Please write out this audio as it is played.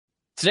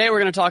Today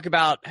we're going to talk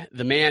about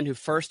the man who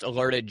first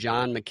alerted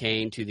John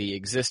McCain to the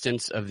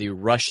existence of the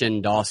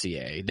Russian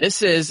dossier.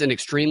 This is an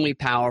extremely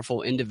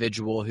powerful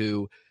individual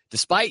who,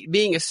 despite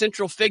being a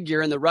central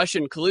figure in the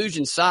Russian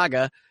collusion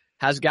saga,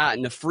 has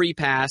gotten a free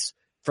pass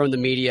from the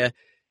media.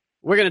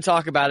 We're going to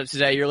talk about it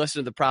today. You're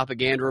listening to The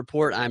Propaganda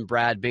Report. I'm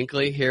Brad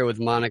Binkley here with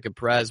Monica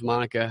Perez.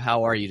 Monica,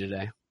 how are you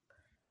today?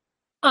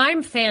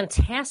 I'm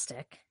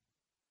fantastic,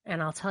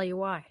 and I'll tell you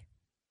why.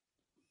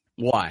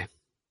 Why?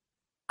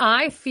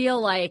 I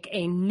feel like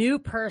a new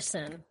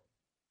person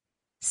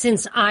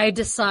since I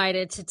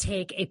decided to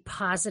take a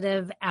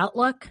positive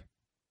outlook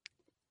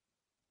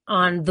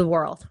on the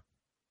world.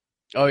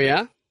 Oh,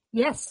 yeah?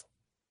 Yes.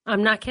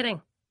 I'm not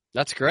kidding.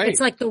 That's great. It's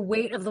like the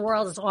weight of the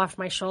world is off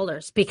my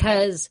shoulders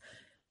because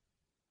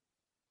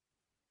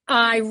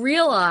I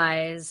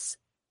realize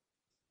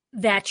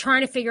that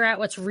trying to figure out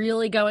what's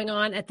really going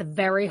on at the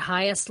very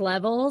highest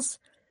levels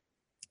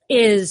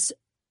is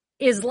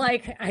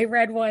like, I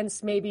read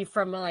once maybe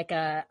from like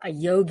a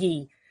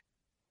yogi.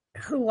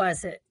 Who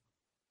was it?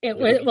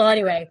 Well,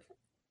 anyway,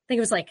 I think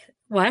it was like,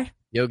 what?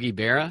 Yogi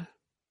Berra?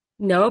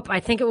 Nope. I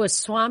think it was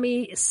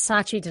Swami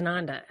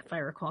Satchidananda, if I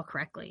recall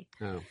correctly.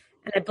 Oh.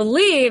 And I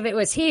believe it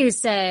was he who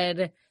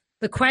said,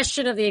 the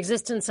question of the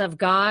existence of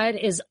God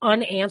is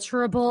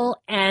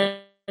unanswerable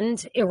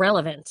and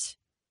irrelevant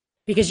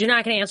because you're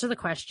not going to answer the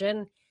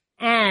question,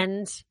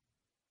 and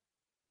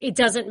it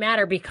doesn't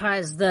matter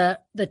because the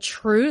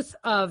truth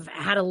of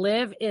how to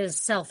live is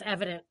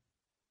self-evident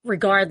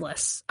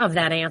regardless of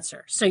that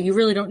answer. So you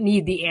really don't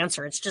need the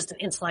answer. It's just an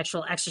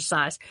intellectual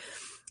exercise.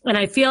 And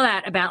I feel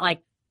that about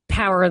like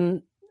power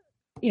in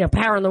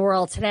the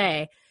world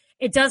today.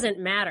 It doesn't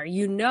matter.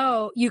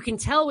 You can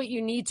tell what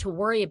you need to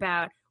worry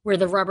about where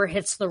the rubber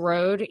hits the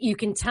road. You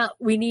can tell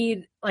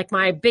like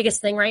my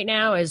biggest thing right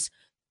now is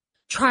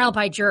trial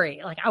by jury.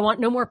 Like, I want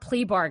no more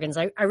plea bargains.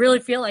 I really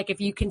feel like if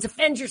you can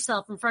defend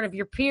yourself in front of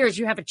your peers,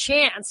 you have a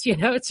chance,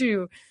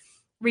 to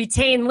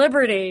retain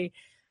liberty.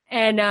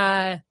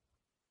 And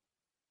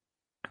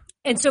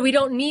so we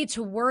don't need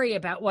to worry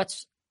about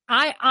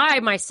I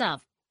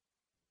myself,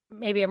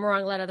 maybe I'm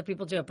wrong, let other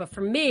people do it. But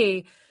for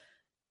me,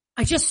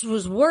 I just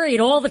was worried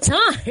all the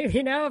time,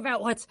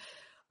 about what's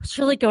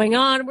really going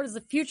on. What does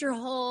the future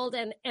hold?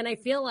 And I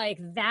feel like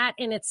that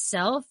in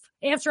itself,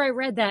 after I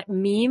read that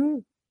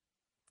meme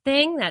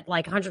thing, that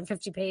like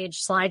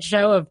 150-page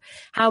slideshow of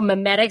how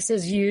memetics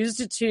is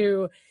used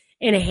to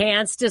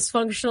enhance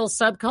dysfunctional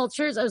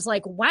subcultures, I was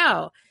like,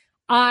 wow,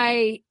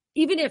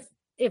 even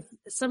if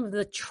some of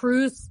the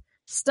truth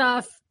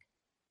stuff,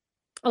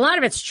 a lot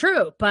of it's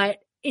true, but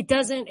it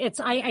doesn't,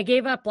 I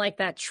gave up like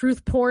that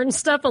truth porn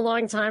stuff a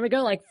long time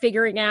ago, like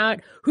figuring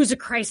out who's a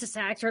crisis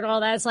actor and all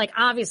that. It's like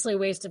obviously a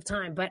waste of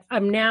time, but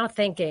I'm now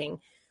thinking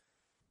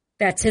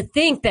that to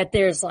think that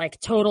there's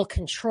like total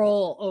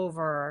control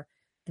over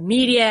the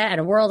media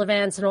and world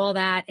events and all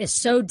that is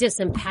so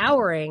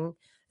disempowering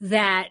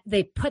that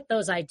they put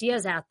those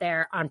ideas out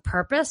there on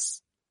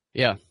purpose.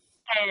 Yeah.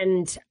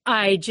 And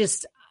I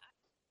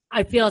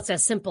feel it's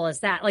as simple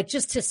as that. Like,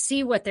 just to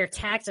see what their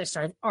tactics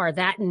are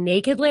that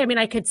nakedly. I mean,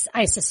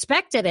 I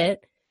suspected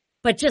it,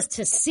 but just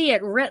to see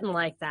it written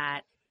like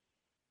that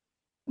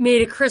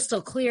made it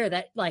crystal clear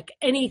that like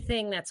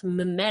anything that's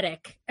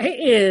mimetic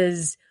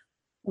is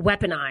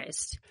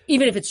weaponized,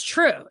 even if it's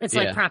true. It's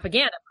like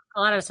propaganda. A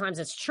lot of times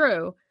it's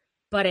true,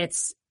 but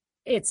it's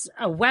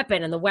a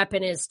weapon, and the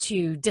weapon is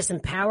to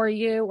disempower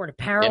you or to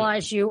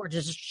paralyze you or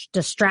just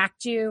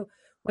distract you,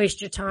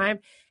 waste your time.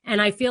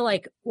 And I feel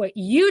like what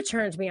you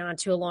turned me on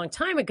to a long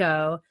time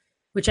ago,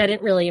 which I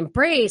didn't really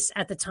embrace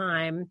at the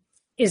time,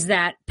 is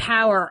that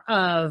power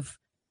of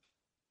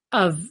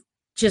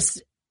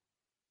just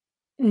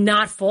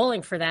not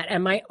falling for that.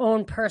 And my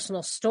own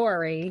personal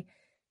story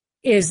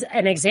is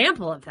an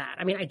example of that.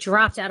 I mean, I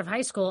dropped out of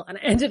high school and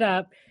ended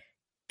up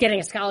getting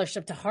a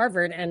scholarship to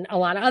Harvard and a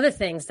lot of other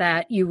things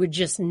that you would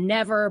just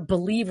never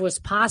believe was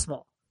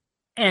possible.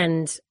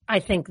 And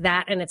I think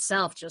that in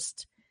itself,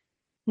 just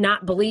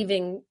not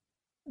believing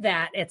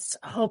that it's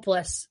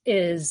hopeless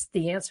is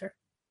the answer.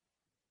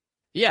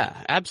 Yeah,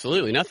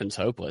 absolutely. Nothing's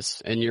hopeless.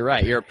 And you're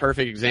right. You're a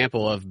perfect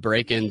example of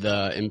breaking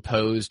the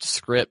imposed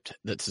script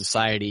that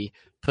society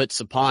puts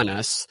upon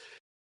us.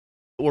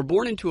 We're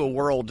born into a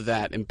world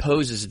that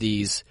imposes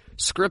these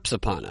scripts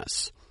upon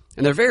us,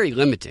 and they're very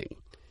limiting.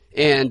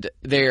 And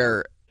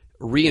they're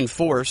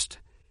reinforced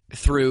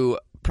through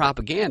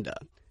propaganda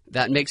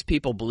that makes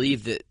people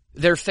believe that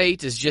their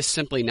fate is just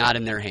simply not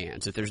in their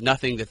hands, that there's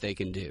nothing that they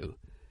can do,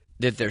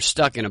 that they're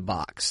stuck in a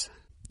box.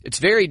 It's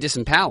very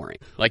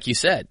disempowering, like you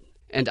said.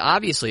 And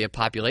obviously a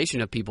population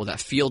of people that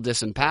feel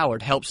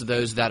disempowered helps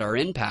those that are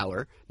in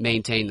power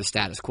maintain the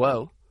status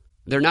quo.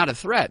 They're not a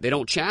threat. They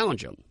don't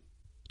challenge them.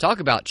 Talk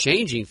about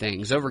changing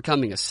things,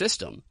 overcoming a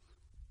system.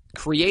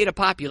 Create a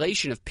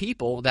population of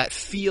people that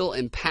feel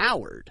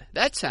empowered.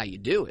 That's how you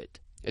do it.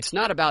 It's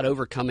not about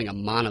overcoming a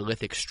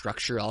monolithic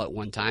structure all at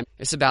one time.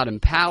 It's about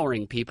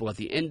empowering people at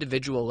the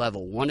individual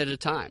level, one at a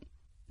time.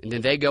 And then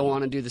they go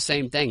on and do the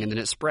same thing, and then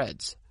it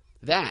spreads.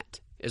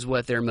 That is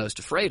what they're most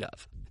afraid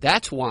of.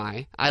 That's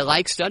why I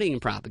like studying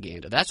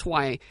propaganda. That's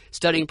why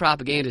studying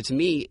propaganda to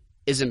me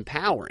is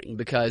empowering,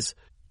 because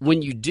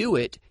when you do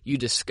it, you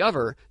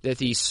discover that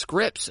these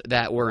scripts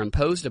that were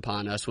imposed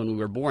upon us when we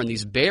were born,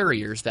 these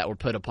barriers that were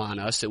put upon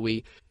us that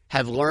we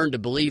have learned to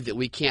believe that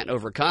we can't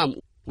overcome,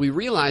 we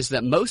realize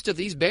that most of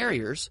these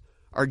barriers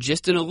are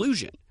just an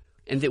illusion,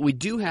 and that we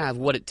do have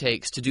what it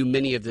takes to do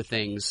many of the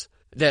things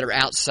that are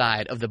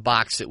outside of the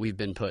box that we've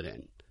been put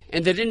in,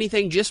 and that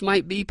anything just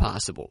might be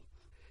possible.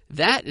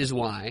 That is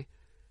why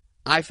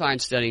I find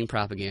studying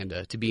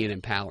propaganda to be an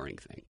empowering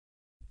thing.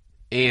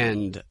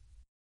 And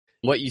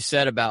what you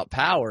said about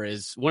power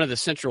is one of the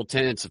central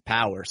tenets of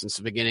power since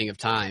the beginning of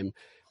time.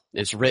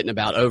 It's written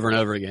about over and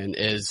over again,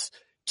 is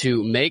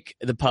to make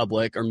the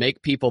public or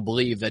make people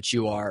believe that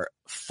you are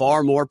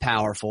far more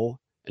powerful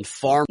and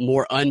far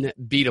more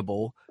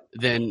unbeatable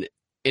than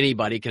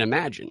anybody can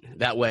imagine.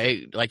 That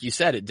way, like you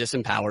said, it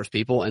disempowers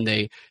people and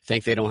they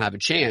think they don't have a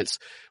chance,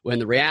 when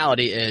the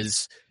reality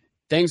is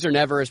things are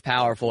never as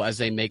powerful as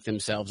they make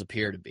themselves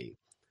appear to be.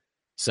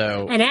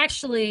 So, and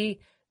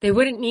actually, they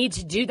wouldn't need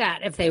to do that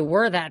if they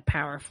were that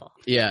powerful.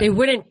 Yeah. They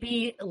wouldn't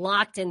be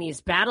locked in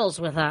these battles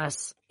with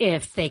us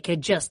if they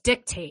could just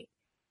dictate.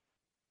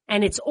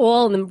 And it's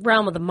all in the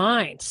realm of the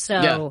mind. So,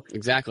 yeah,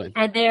 exactly.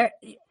 And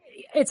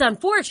it's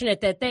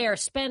unfortunate that they are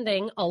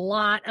spending a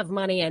lot of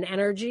money and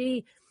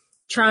energy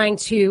trying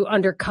to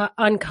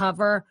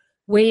uncover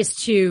ways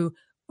to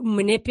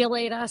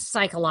manipulate us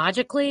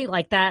psychologically.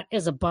 Like, that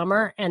is a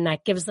bummer, and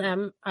that gives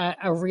them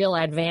a real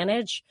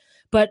advantage.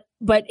 But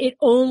it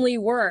only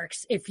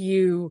works if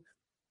you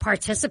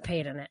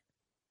participate in it.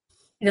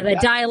 The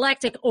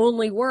dialectic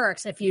only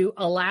works if you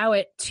allow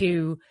it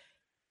to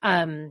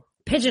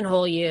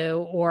pigeonhole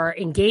you or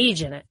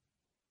engage in it.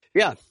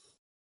 Yeah.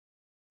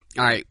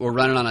 All right, we're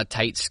running on a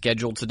tight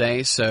schedule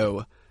today,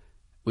 so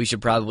we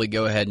should probably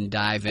go ahead and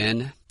dive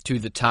in to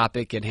the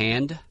topic at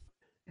hand.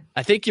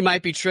 I think you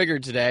might be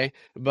triggered today,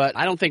 but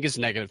I don't think it's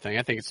a negative thing.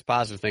 I think it's a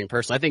positive thing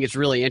personally. I think it's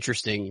really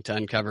interesting to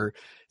uncover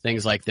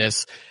things like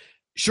this.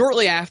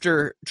 Shortly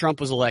after Trump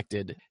was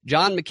elected,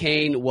 John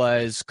McCain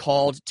was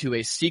called to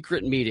a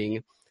secret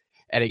meeting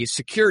at a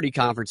security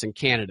conference in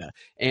Canada.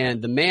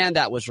 And the man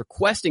that was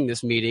requesting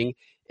this meeting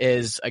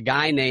is a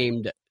guy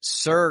named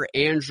Sir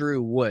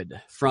Andrew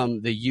Wood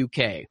from the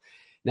UK.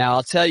 Now,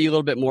 I'll tell you a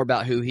little bit more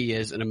about who he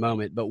is in a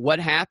moment. But what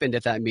happened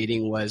at that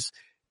meeting was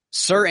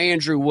Sir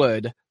Andrew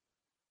Wood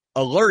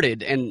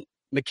alerted, and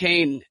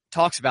McCain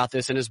talks about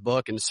this in his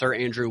book, and Sir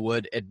Andrew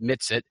Wood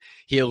admits it.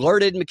 He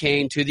alerted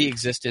McCain to the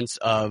existence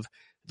of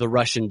the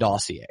Russian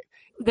dossier.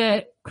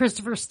 The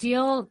Christopher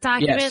Steele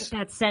document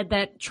that said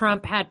that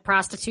Trump had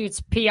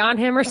prostitutes pee on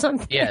him or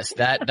something? Yes,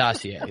 that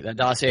dossier. That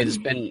dossier has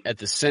been at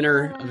the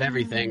center of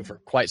everything for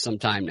quite some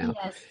time now.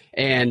 Yes.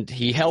 And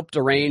he helped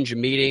arrange a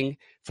meeting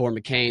for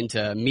McCain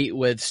to meet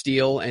with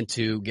Steele and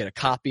to get a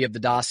copy of the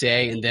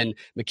dossier. And then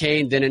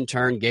McCain then in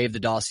turn gave the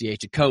dossier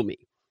to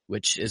Comey,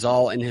 which is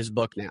all in his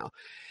book now.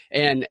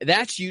 And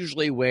that's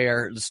usually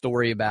where the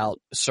story about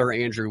Sir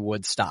Andrew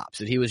Wood stops.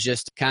 And he was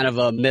just kind of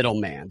a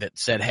middleman that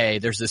said, hey,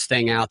 there's this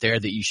thing out there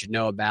that you should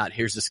know about.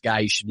 Here's this guy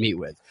you should meet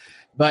with.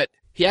 But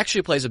he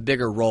actually plays a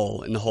bigger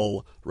role in the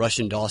whole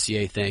Russian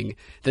dossier thing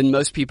than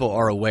most people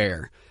are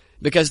aware,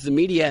 because the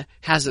media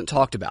hasn't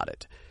talked about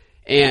it.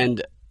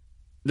 And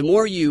the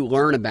more you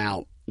learn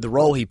about the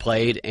role he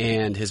played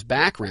and his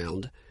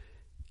background,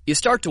 you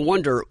start to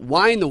wonder,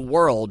 why in the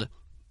world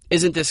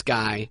isn't this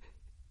guy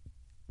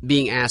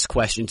being asked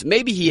questions?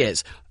 Maybe he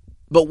is,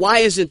 but why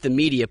isn't the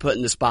media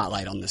putting the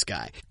spotlight on this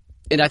guy?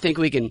 And I think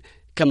we can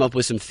come up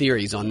with some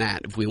theories on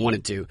that if we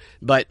wanted to.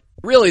 But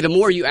really, the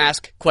more you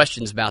ask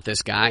questions about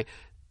this guy,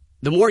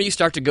 the more you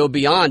start to go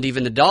beyond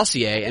even the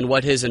dossier and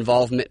what his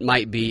involvement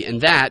might be in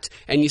that,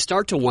 and you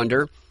start to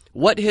wonder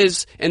what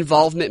his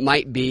involvement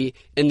might be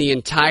in the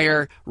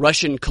entire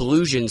Russian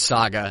collusion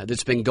saga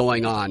that's been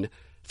going on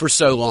for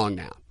so long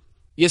now.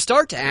 You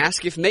start to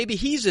ask if maybe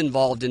he's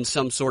involved in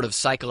some sort of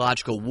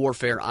psychological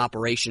warfare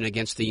operation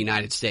against the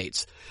United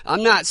States.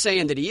 I'm not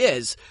saying that he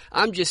is.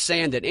 I'm just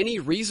saying that any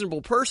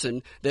reasonable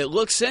person that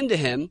looks into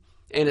him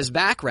and his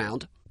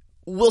background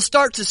will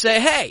start to say,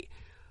 hey,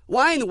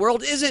 why in the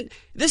world isn't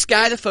this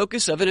guy the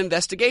focus of an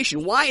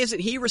investigation? Why isn't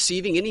he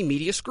receiving any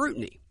media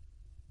scrutiny?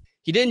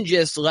 He didn't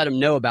just let him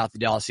know about the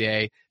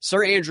dossier.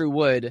 Sir Andrew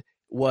Wood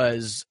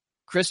was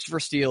Christopher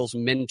Steele's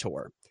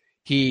mentor.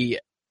 He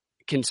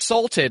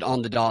consulted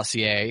on the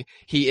dossier.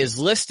 He is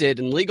listed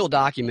in legal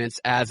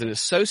documents as an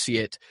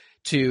associate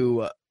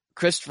to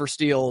Christopher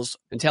Steele's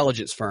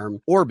intelligence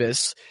firm,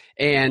 Orbis,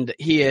 and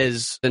he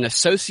is an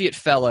associate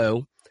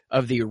fellow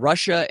of the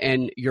Russia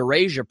and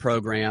Eurasia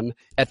program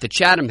at the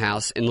Chatham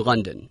House in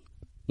London.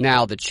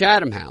 Now, the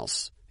Chatham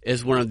House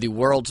is one of the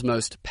world's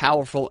most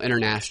powerful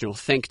international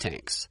think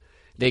tanks.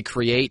 They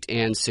create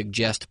and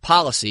suggest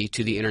policy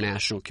to the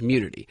international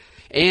community,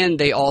 and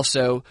they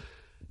also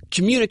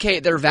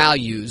communicate their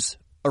values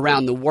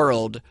around the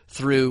world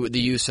through the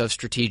use of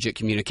strategic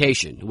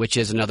communication, which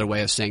is another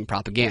way of saying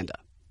propaganda.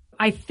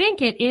 I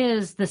think it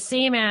is the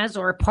same as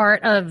or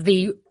part of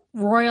the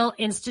Royal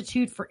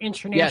Institute for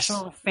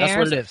International Affairs. That's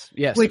what it is.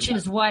 Yes. Which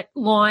is what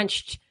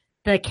launched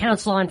the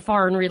Council on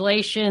Foreign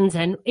Relations.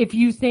 And if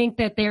you think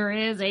that there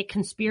is a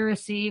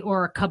conspiracy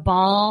or a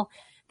cabal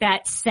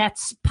that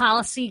sets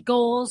policy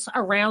goals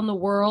around the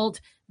world,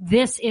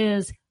 this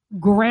is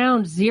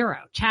ground zero.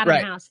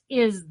 Chatham House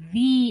is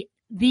the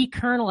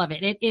kernel of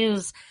it. It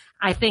is,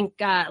 I think,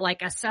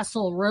 like a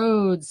Cecil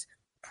Rhodes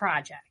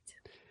project.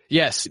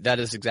 Yes, that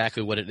is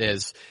exactly what it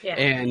is. Yeah.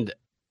 And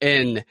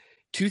in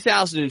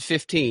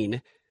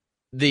 2015,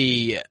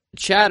 the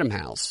Chatham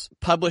House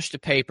published a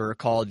paper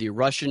called The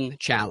Russian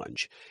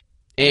Challenge.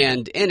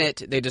 And in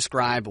it, they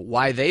describe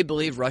why they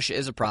believe Russia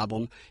is a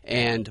problem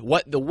and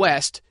what the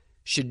West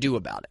should do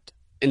about it.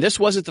 And this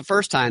wasn't the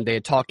first time they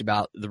had talked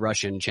about the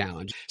Russian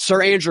challenge.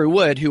 Sir Andrew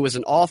Wood, who was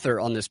an author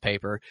on this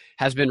paper,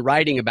 has been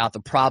writing about the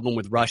problem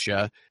with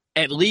Russia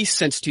at least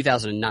since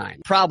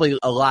 2009, probably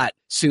a lot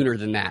sooner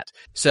than that.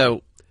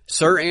 So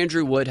Sir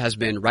Andrew Wood has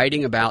been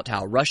writing about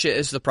how Russia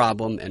is the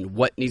problem and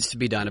what needs to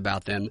be done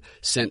about them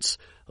since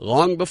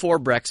long before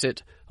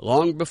Brexit,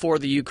 long before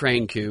the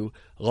Ukraine coup,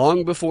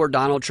 long before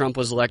Donald Trump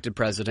was elected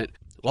president,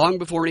 long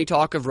before any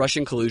talk of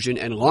Russian collusion,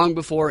 and long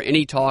before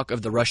any talk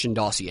of the Russian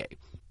dossier.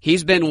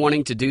 He's been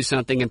wanting to do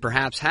something and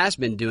perhaps has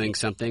been doing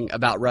something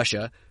about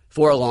Russia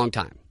for a long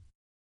time.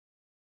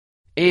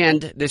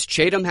 And this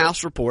Chatham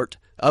House report,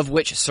 of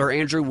which Sir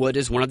Andrew Wood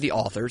is one of the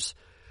authors,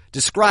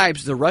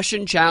 describes the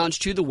Russian challenge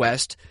to the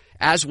West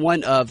as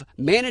one of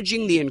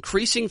managing the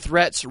increasing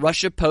threats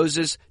Russia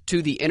poses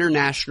to the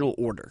international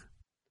order.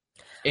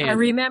 And I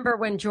remember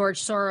when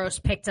George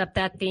Soros picked up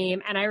that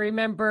theme, and I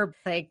remember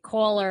a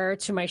caller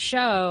to my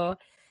show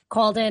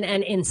called in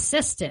and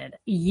insisted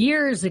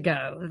years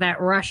ago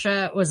that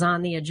Russia was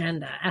on the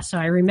agenda. So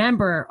I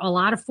remember a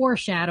lot of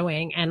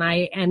foreshadowing,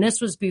 and this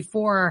was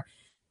before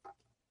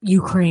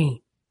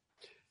Ukraine.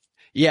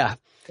 Yeah.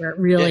 Where it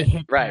really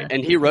hit. Right.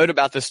 And he wrote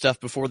about this stuff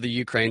before the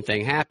Ukraine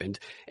thing happened.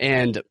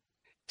 And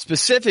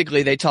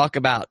specifically, they talk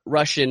about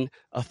Russian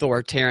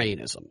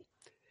authoritarianism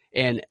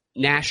and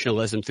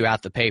nationalism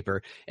throughout the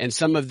paper. And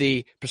some of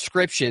the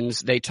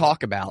prescriptions they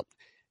talk about,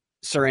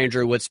 Sir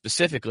Andrew Wood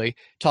specifically,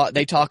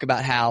 they talk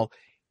about how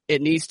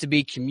it needs to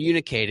be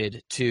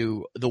communicated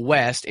to the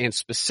West and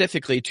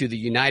specifically to the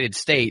United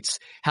States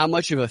how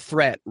much of a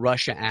threat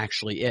Russia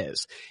actually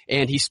is.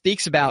 And he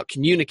speaks about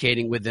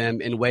communicating with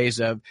them in ways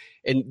of,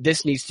 and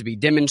this needs to be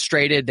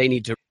demonstrated. They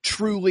need to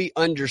truly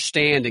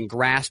understand and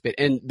grasp it.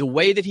 And the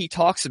way that he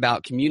talks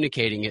about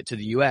communicating it to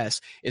the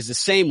U.S. is the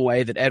same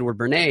way that Edward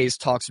Bernays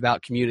talks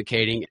about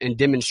communicating and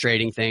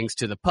demonstrating things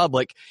to the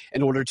public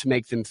in order to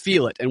make them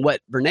feel it. And what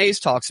Bernays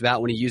talks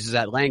about when he uses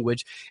that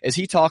language is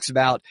he talks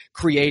about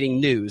creating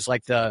news,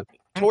 like the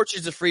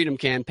Torches of Freedom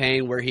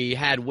campaign, where he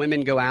had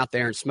women go out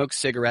there and smoke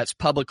cigarettes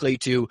publicly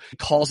to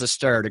cause a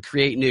stir, to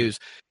create news.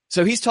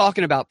 So he's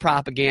talking about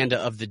propaganda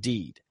of the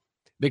deed,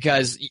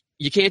 because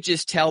you can't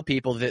just tell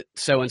people that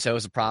so-and-so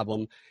is a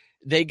problem.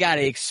 They got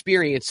to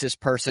experience this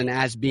person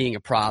as being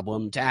a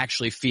problem to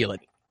actually feel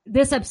it.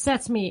 This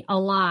upsets me a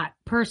lot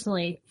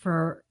personally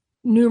for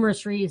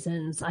numerous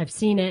reasons. I've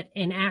seen it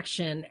in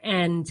action.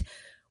 And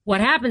what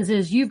happens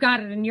is you've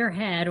got it in your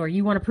head, or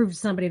you want to prove to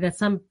somebody that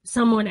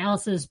someone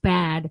else is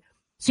bad.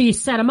 So you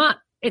set them up.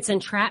 It's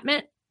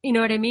entrapment. You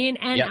know what I mean?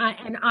 And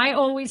Yep. I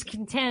always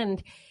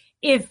contend,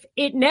 if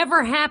it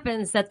never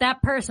happens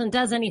that person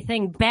does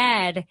anything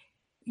bad,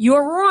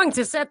 you're wrong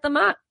to set them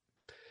up.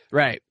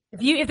 Right.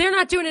 If they're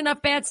not doing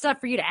enough bad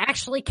stuff for you to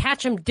actually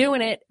catch them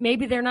doing it,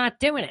 maybe they're not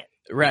doing it.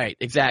 Right.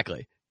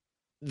 Exactly.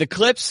 The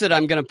clips that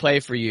I'm going to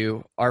play for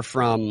you are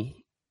from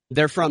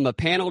a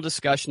panel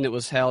discussion that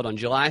was held on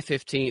July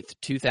 15th,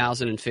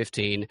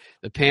 2015.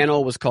 The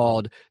panel was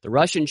called The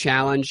Russian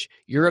Challenge,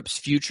 Europe's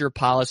Future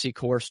Policy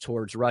Course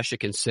Towards Russia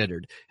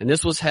Considered. And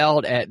this was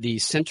held at the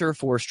Center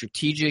for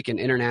Strategic and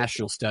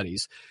International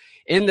Studies.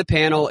 In the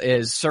panel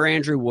is Sir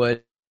Andrew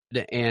Wood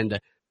and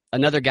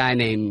another guy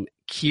named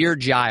Keir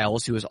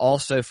Giles, who is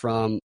also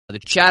from the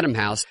Chatham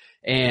House.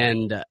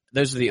 And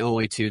those are the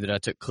only two that I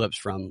took clips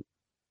from.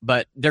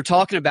 But they're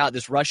talking about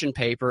this Russian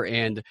paper,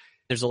 and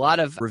there's a lot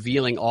of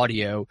revealing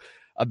audio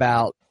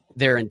about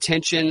their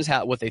intentions,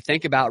 what they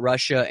think about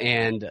Russia,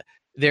 and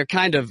their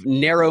kind of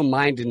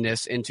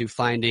narrow-mindedness into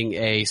finding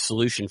a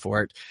solution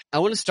for it. I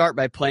want to start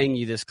by playing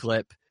you this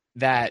clip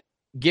that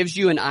gives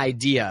you an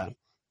idea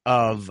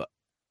of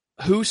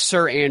who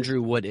Sir Andrew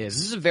Wood is.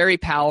 This is a very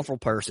powerful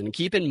person.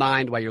 Keep in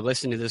mind while you're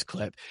listening to this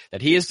clip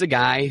that he is the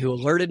guy who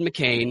alerted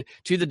McCain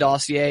to the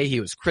dossier. He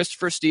was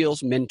Christopher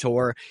Steele's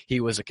mentor. He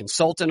was a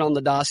consultant on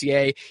the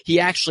dossier. He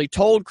actually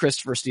told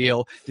Christopher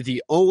Steele that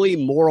the only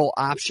moral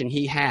option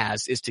he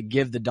has is to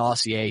give the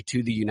dossier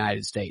to the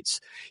United States.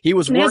 He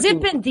was Has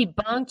it been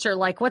debunked, or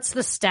what's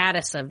the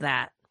status of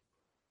that?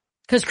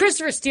 Because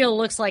Christopher Steele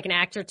looks like an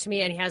actor to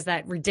me, and he has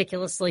that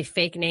ridiculously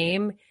fake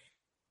name.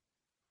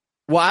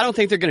 Well, I don't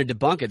think they're going to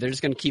debunk it. They're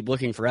just going to keep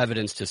looking for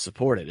evidence to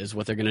support it, is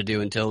what they're going to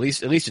do until at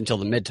least until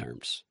the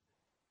midterms.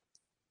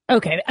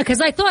 Okay, because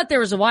I thought there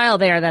was a while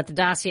there that the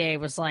dossier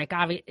was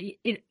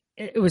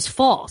it was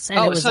false.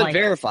 And it's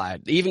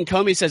unverified. Even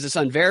Comey says it's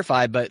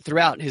unverified, but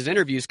throughout his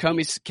interviews,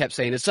 Comey kept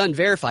saying it's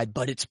unverified,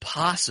 but it's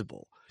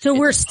possible. So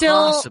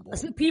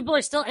people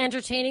are still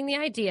entertaining the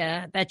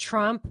idea that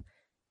Trump,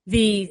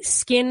 the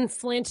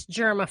skinflint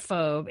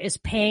germaphobe, is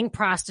paying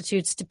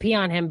prostitutes to pee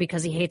on him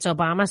because he hates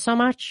Obama so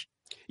much?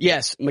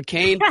 Yes,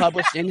 McCain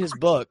published in his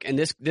book, and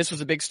this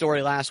was a big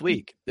story last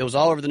week. It was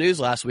all over the news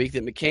last week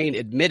that McCain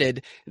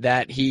admitted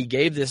that he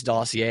gave this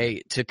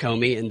dossier to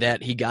Comey and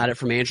that he got it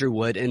from Andrew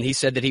Wood, and he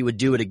said that he would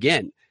do it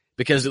again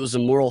because it was a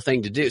moral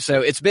thing to do.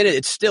 So it's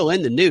still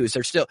in the news.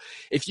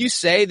 If you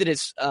say that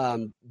it's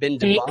been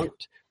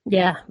debunked,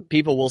 yeah,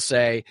 people will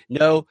say,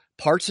 no,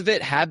 parts of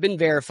it have been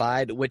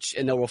verified,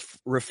 and they'll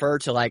refer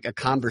to like a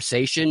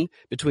conversation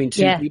between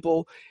two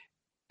people.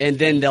 And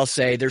then they'll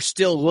say they're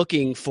still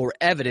looking for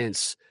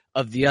evidence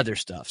of the other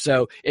stuff.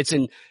 So it's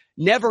a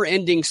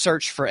never-ending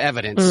search for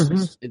evidence.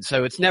 Mm-hmm.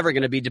 So it's never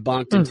going to be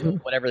debunked until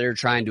whatever they're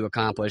trying to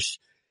accomplish,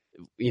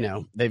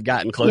 they've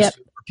gotten close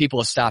to, or people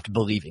have stopped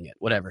believing it,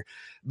 whatever.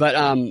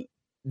 But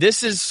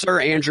this is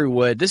Sir Andrew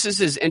Wood. This is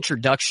his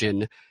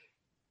introduction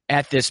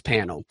at this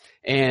panel.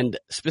 And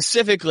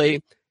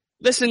specifically,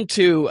 listen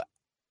to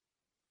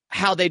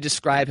how they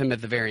describe him at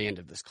the very end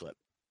of this clip.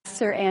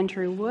 Sir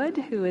Andrew Wood,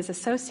 who is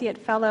Associate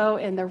Fellow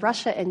in the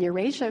Russia and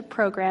Eurasia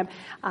program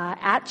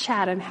at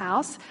Chatham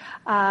House.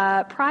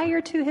 Prior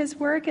to his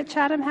work at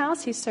Chatham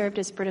House, he served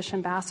as British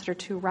Ambassador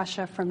to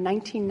Russia from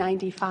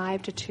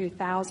 1995 to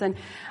 2000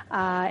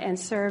 and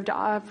served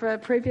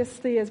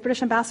previously as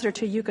British Ambassador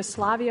to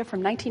Yugoslavia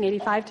from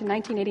 1985 to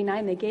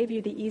 1989. They gave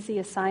you the easy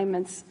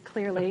assignments,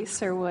 clearly,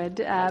 Sir Wood.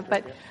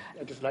 But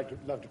I just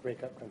love to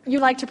break up countries. You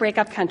like to break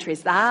up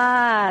countries.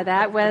 That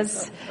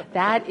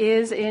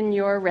is in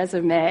your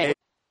resume.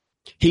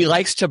 He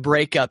likes to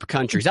break up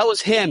countries. That was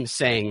him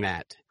saying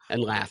that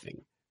and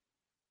laughing.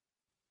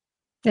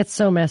 That's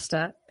so messed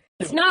up.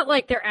 It's not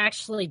like they're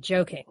actually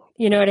joking.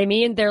 You know what I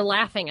mean? They're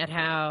laughing at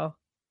how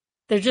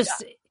they're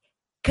just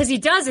because he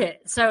does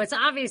it. So it's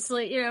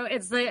obviously,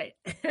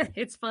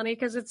 it's funny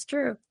because it's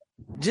true.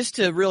 Just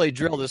to really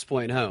drill this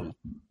point home.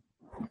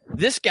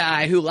 This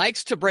guy who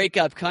likes to break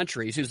up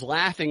countries, who's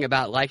laughing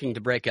about liking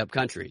to break up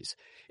countries,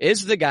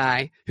 is the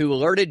guy who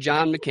alerted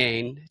John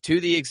McCain to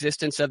the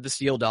existence of the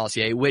Steele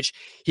dossier, which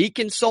he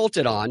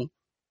consulted on.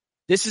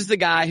 This is the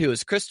guy who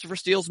is Christopher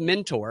Steele's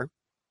mentor.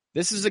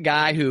 This is a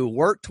guy who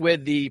worked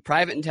with the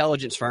private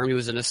intelligence firm. He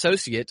was an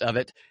associate of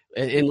it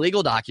in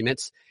legal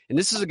documents. And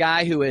this is a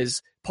guy who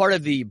is part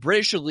of the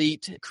British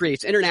elite,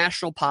 creates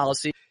international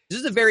policy. This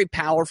is a very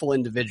powerful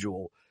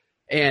individual.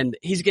 And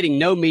he's getting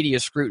no media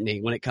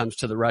scrutiny when it comes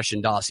to the Russian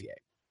dossier.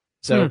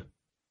 So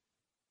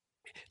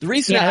the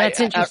reason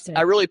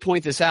I really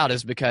point this out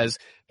is because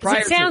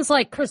it sounds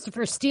like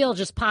Christopher Steele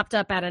just popped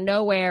up out of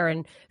nowhere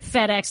and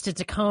FedExed it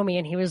to Comey,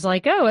 and he was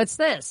like, "Oh, it's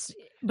this,"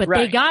 but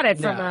they got it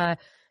from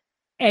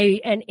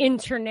an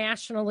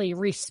internationally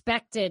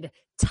respected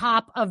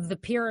top of the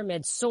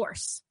pyramid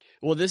source.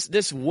 Well,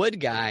 this Wood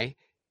guy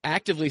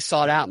actively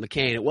sought out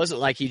McCain. It wasn't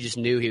like he just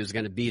knew he was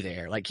going to be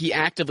there. Like he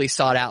actively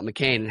sought out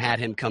McCain and had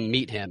him come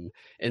meet him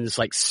in this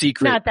like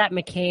secret. Not that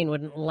McCain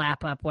wouldn't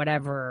lap up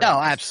whatever. No,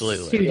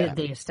 absolutely suited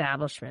the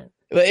establishment.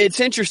 It's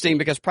interesting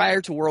because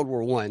prior to World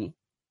War I,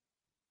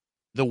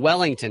 the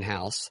Wellington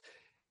House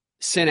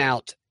sent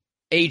out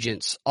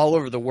agents all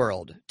over the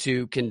world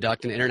to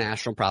conduct an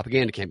international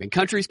propaganda campaign.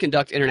 Countries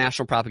conduct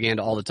international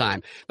propaganda all the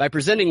time. By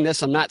presenting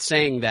this, I'm not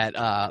saying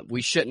that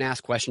we shouldn't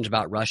ask questions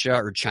about Russia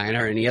or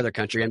China or any other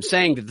country. I'm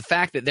saying that the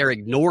fact that they're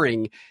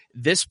ignoring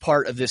this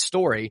part of this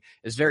story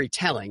is very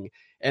telling,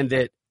 and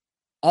that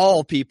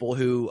all people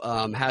who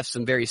have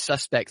some very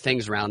suspect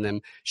things around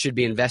them should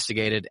be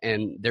investigated,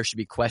 and there should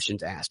be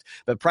questions asked.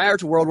 But prior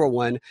to World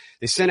War I,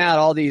 they sent out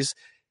all these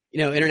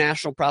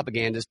international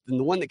propagandists. And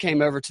the one that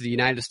came over to the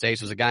United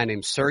States was a guy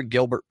named Sir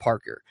Gilbert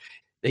Parker.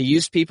 They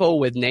used people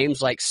with names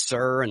like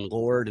Sir and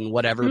Lord and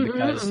whatever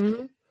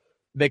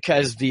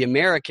because the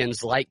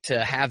Americans like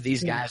to have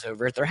these guys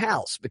over at their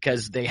house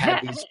because they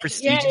have these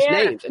prestigious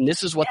names. And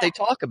this is what they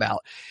talk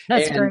about.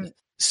 That's great.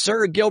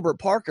 Sir Gilbert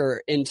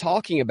Parker, in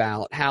talking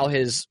about how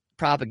his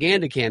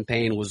propaganda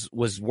campaign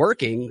was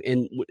working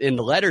in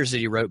the letters that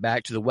he wrote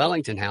back to the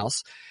Wellington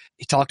House,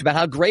 he talked about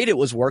how great it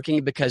was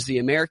working because the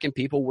American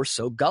people were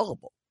so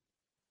gullible.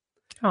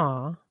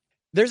 Aww.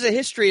 There's a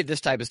history of this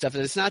type of stuff,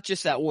 and it's not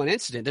just that one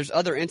incident. There's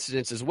other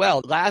incidents as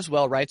well.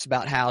 Laswell writes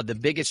about how the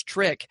biggest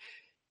trick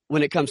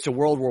when it comes to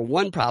World War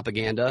I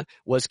propaganda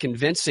was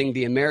convincing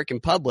the American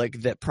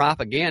public that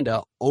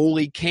propaganda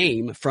only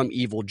came from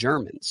evil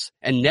Germans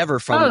and never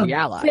from the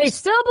Allies. They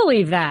still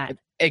believe that.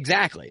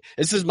 Exactly.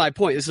 This is my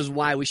point. This is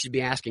why we should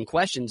be asking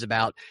questions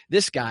about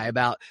this guy,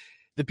 about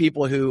the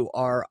people who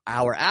are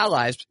our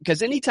allies,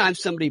 because anytime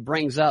somebody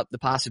brings up the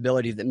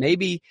possibility that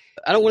maybe,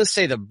 I don't want to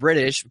say the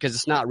British because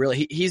it's not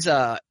really, he's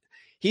an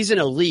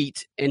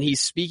elite and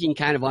he's speaking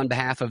kind of on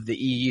behalf of the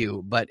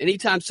EU. But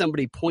anytime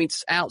somebody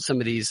points out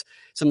some of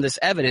this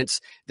evidence,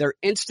 they're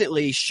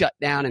instantly shut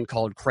down and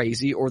called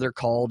crazy, or they're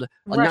called a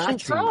Russian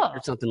Nazi troll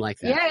or something like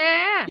that.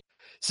 Yeah.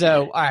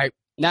 So, all right.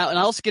 Now, and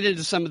I'll also get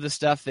into some of the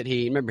stuff that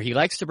he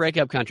likes to break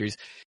up countries.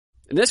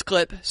 In this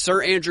clip,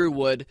 Sir Andrew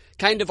Wood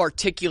kind of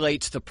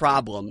articulates the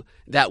problem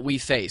that we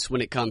face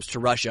when it comes to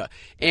Russia.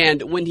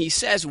 And when he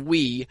says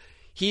we,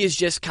 he is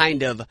just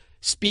kind of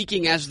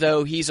speaking as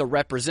though he's a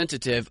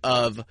representative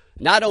of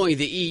not only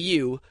the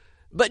EU,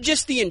 but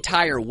just the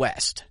entire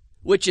West,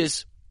 which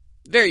is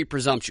very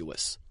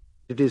presumptuous.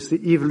 It is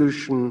the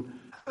evolution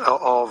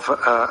of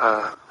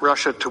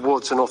Russia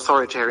towards an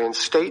authoritarian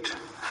state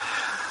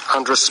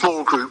under a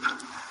small group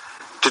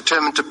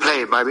determined to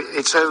play by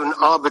its own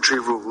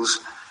arbitrary rules.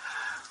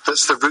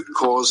 That's the root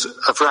cause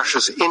of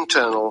Russia's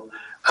internal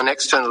and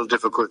external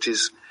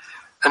difficulties,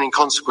 and in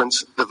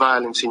consequence, the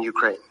violence in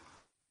Ukraine.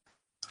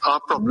 Our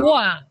problem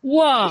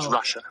is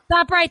Russia.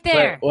 Stop right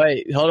there.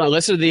 Wait, hold on.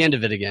 Listen to the end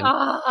of it again.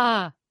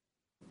 Our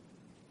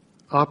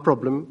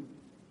problem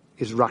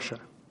is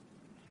Russia.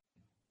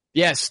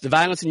 Yes, the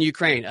violence in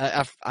Ukraine.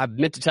 I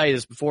meant to tell you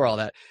this before all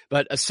that,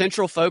 but a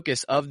central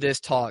focus of this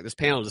talk, this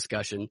panel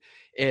discussion,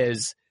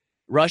 is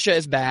Russia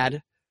is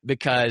bad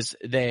because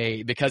of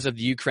the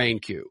Ukraine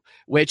coup,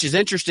 which is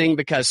interesting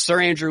because Sir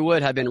Andrew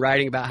Wood had been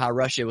writing about how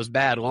Russia was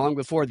bad long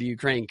before the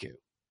Ukraine coup,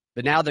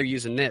 but now they're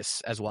using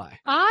this as why.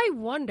 I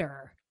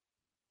wonder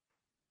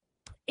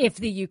if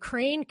the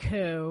Ukraine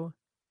coup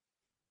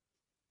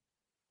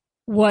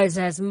was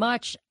as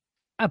much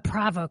a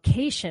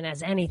provocation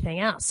as anything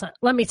else. So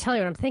let me tell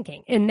you what I'm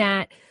thinking in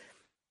that.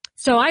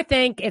 So I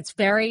think it's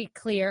very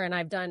clear, and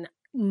I've done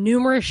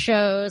numerous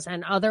shows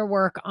and other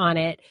work on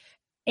it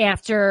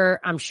after,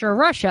 I'm sure,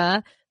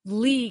 Russia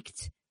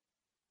leaked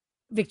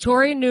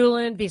Victoria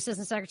Nuland, the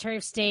Assistant Secretary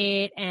of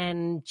State,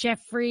 and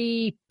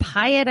Jeffrey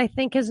Pyatt, I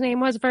think his name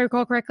was, if I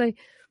recall correctly,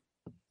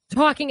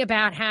 talking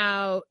about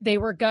how they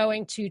were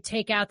going to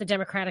take out the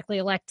democratically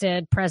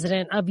elected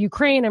president of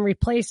Ukraine and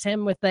replace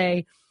him with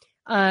a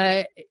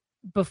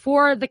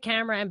before the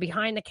camera and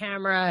behind the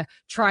camera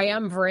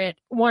triumvirate,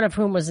 one of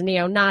whom was a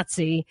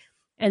neo-Nazi.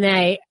 And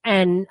this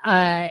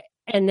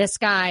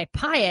guy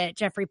Pyatt,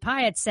 Jeffrey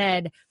Pyatt,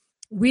 said,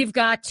 we've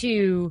got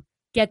to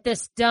get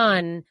this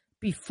done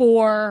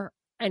before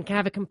and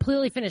have it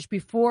completely finished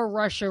before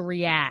Russia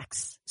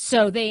reacts.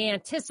 So they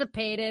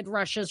anticipated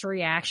Russia's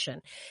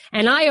reaction.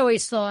 And I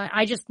always thought,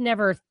 I just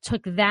never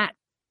took that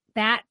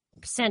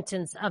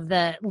sentence of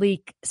the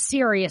leak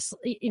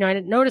seriously. You know, I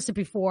didn't notice it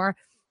before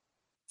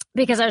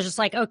because I was just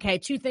like, okay,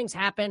 two things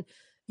happened.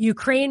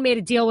 Ukraine made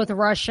a deal with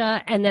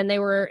Russia and then they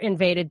were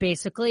invaded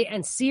basically.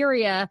 And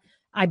Syria,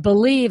 I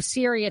believe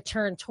Syria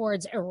turned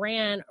towards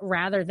Iran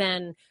rather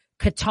than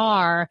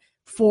Qatar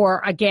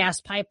for a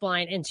gas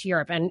pipeline into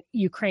Europe. And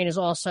Ukraine is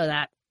also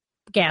that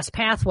gas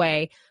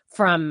pathway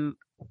from,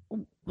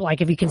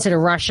 like, if you consider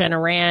Russia and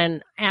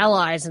Iran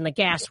allies in the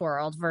gas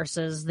world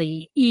versus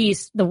the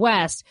East, the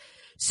West.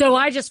 So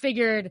I just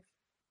figured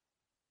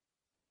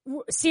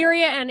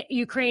Syria and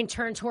Ukraine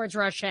turn towards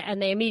Russia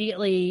and they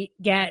immediately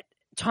get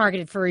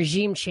targeted for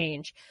regime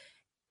change.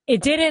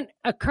 It didn't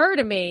occur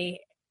to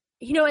me,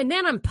 you know, and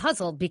then I'm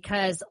puzzled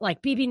because,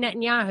 like, Bibi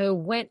Netanyahu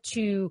went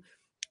to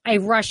a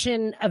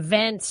Russian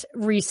event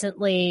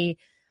recently,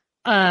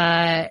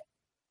 a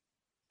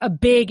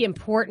big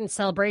important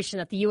celebration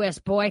that the U.S.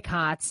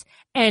 boycotts,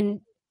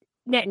 and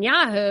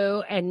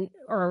Netanyahu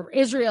or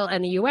Israel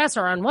and the U.S.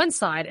 are on one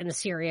side in the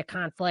Syria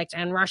conflict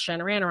and Russia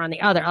and Iran are on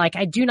the other. Like,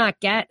 I do not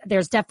get,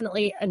 there's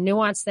definitely a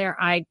nuance there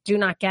I do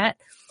not get,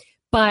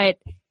 but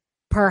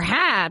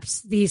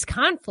perhaps these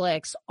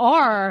conflicts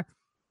are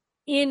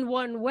in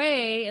one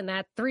way, in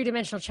that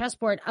three-dimensional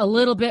chessboard, a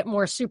little bit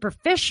more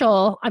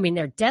superficial. I mean,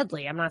 they're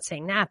deadly. I'm not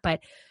saying that, but,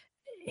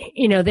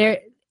 you know,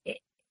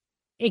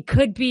 it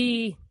could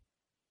be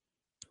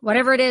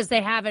whatever it is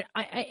they have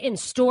in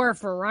store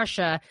for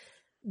Russia.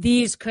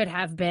 These could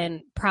have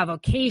been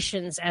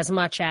provocations as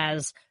much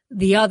as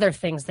the other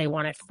things they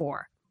want it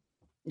for.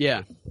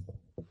 Yeah.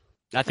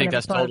 I think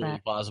that's totally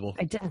plausible.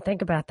 I didn't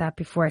think about that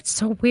before. It's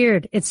so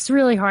weird. It's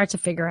really hard to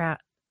figure out.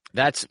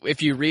 That's,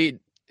 if you read,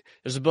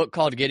 there's a book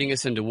called Getting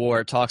Us Into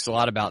War. It talks a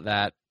lot about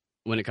that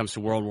when it comes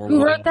to World War I.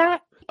 Who wrote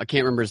that? I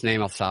can't remember his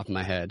name off the top of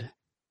my head.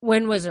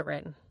 When was it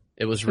written?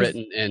 It was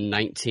written in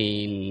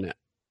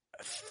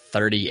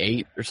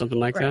 1938 or something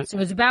like that. So it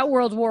was about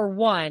World War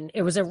I.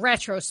 It was a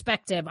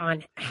retrospective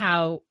on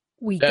how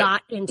we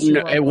got into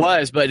World it War.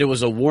 was, but it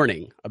was a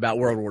warning about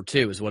World War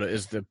II is what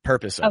is the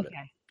purpose of it.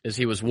 Is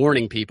he was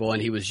warning people,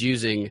 and he was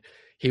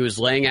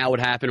laying out what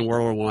happened in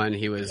World War I.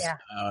 He was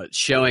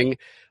showing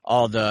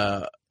all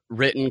the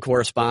written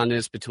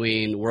correspondence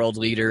between world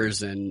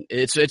leaders, and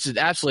it's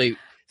absolutely,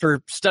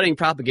 for studying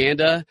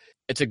propaganda,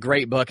 it's a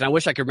great book. And I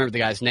wish I could remember the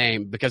guy's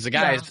name because the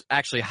guy is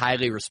actually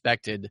highly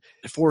respected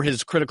for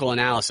his critical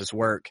analysis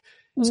work.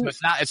 So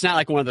it's not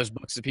like one of those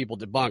books that people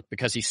debunk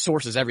because he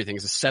sources everything.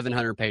 It's a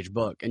 700-page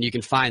book, and you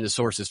can find the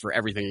sources for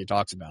everything he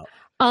talks about.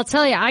 I'll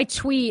tell you, I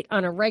tweet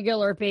on a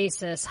regular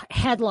basis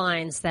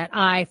headlines that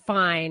I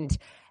find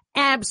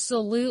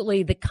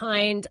absolutely the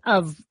kind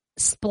of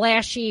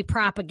splashy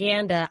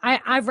propaganda.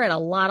 I've read a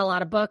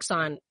lot of books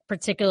on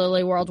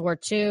particularly World War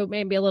II,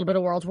 maybe a little bit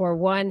of World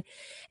War I.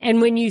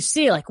 And when you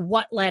see, like,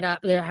 what led up,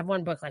 I have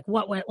one book, like,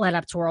 what led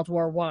up to World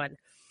War I.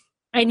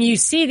 And you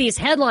see these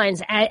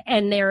headlines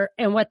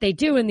and what they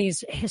do in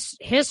these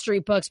history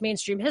books,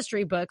 mainstream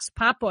history books,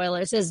 pop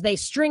boilers, is they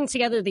string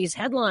together these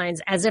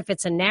headlines as if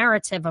it's a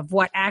narrative of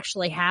what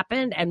actually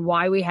happened and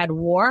why we had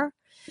war.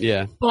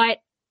 Yeah. But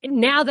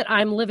now that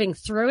I'm living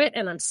through it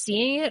and I'm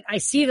seeing it, I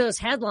see those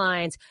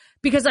headlines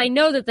because I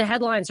know that the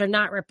headlines are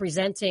not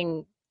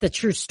representing the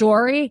true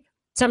story.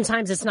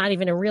 Sometimes it's not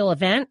even a real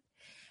event.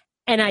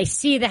 And I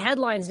see the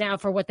headlines now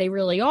for what they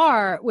really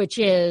are, which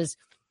is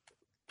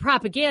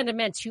propaganda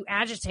meant to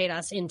agitate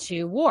us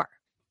into war.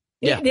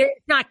 Yeah.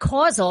 It's not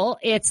causal.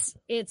 It's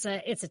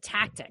a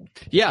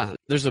tactic. Yeah.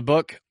 There's a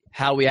book,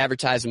 How We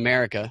Advertise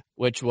America,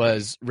 which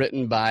was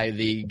written by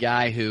the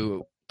guy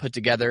who put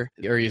together,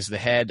 or he's the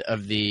head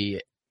of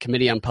the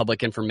Committee on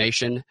Public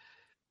Information,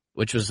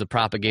 which was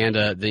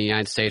the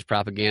United States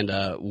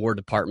propaganda war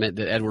department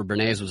that Edward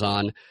Bernays was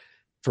on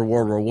for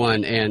World War I.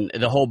 And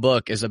the whole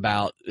book is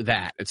about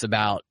that. It's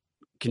about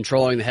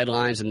controlling the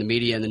headlines and the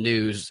media and the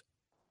news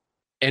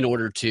in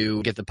order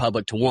to get the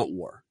public to want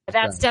war.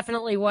 That's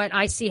definitely what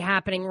I see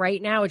happening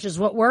right now, which is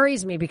what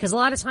worries me, because a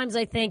lot of times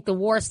I think the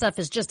war stuff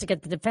is just to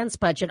get the defense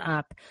budget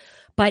up.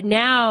 But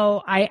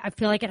now I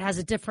feel like it has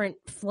a different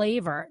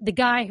flavor. The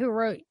guy who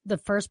wrote the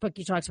first book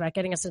you talked about,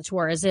 Getting Us into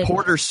War, is it?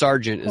 Porter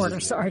Sargent. Porter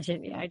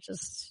Sargent. Yeah, I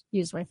just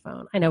used my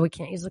phone. I know we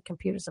can't use the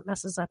computers. It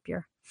messes up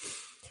your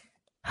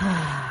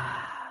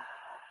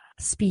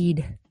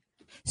speed.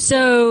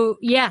 So,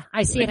 yeah,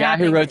 I see it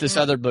happening. The guy who wrote this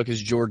other book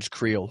is George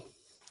Creel.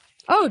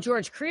 Oh,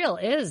 George Creel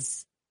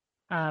is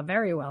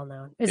very well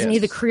known. Isn't he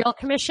the Creel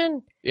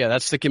Commission? Yeah,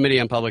 that's the Committee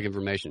on Public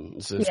Information.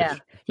 That's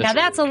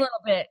a little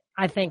bit,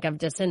 I think, of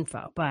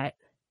disinfo, but.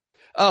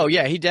 Oh,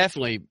 yeah, he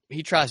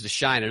tries to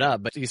shine it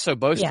up, but he's so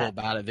boastful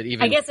about it that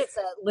even. I guess it's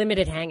a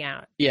limited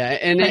hangout. Yeah,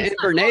 and in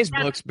Bernays'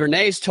 books,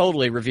 Bernays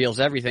totally reveals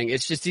everything.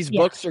 It's just these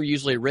books are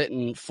usually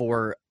written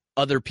for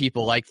other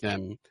people like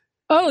them.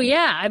 Oh,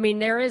 yeah. I mean,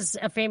 there is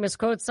a famous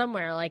quote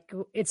somewhere, like,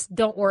 it's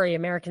 "Don't worry,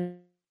 Americans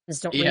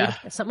don't read,"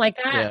 something like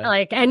that. Yeah.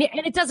 Like, and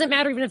it doesn't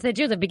matter even if they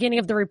do. The beginning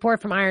of the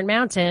report from Iron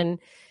Mountain,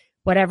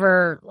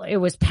 whatever it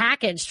was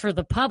packaged for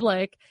the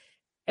public,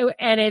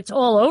 and it's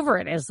all over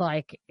it. Is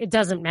like, it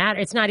doesn't matter.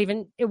 It's not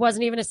even. It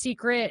wasn't even a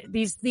secret.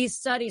 These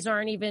studies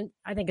aren't even.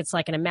 I think it's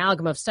like an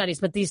amalgam of studies,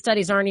 but these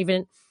studies aren't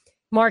even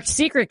marked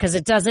secret because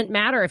it doesn't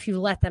matter if you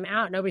let them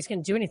out. Nobody's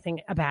going to do anything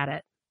about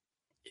it.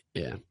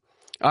 Yeah.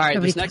 All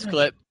right. This next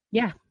clip.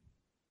 Yeah.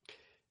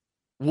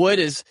 Wood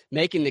is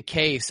making the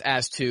case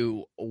as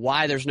to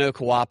why there's no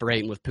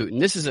cooperating with Putin.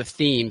 This is a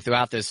theme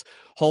throughout this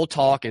whole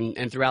talk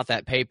and throughout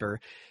that paper,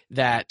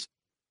 that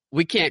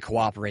we can't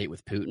cooperate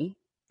with Putin.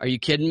 Are you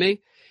kidding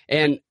me?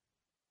 And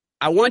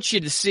I want you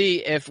to see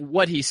if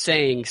what he's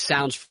saying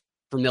sounds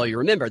familiar.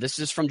 Remember, this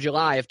is from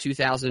July of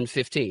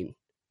 2015.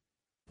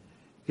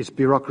 Its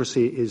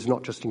bureaucracy is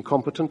not just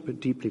incompetent, but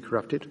deeply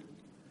corrupted.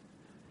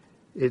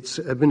 Its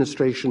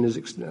administration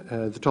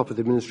the top of the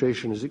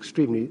administration is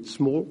extremely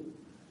small.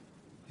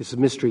 It's a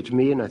mystery to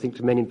me, and I think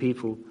to many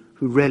people,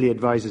 who rarely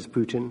advises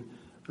Putin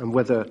and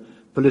whether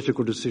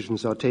political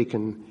decisions are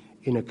taken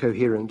in a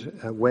coherent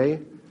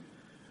way.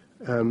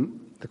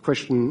 The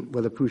question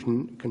whether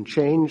Putin can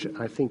change,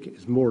 I think,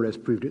 has more or less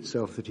proved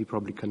itself that he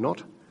probably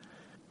cannot.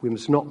 We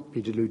must not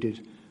be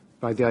deluded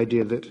by the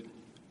idea that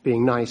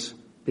being nice,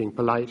 being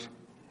polite,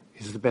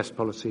 is the best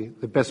policy.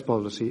 The best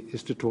policy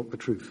is to talk the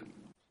truth.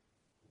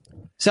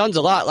 Sounds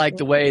a lot like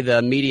the way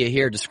the media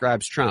here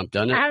describes Trump,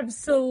 doesn't it?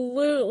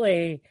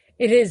 Absolutely.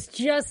 It is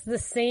just the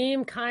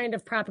same kind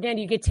of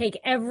propaganda. You could take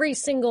every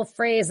single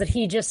phrase that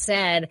he just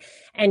said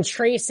and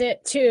trace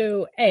it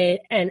to a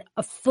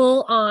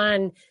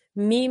full-on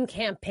meme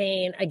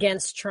campaign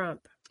against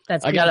Trump.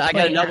 I got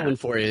another one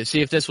for you.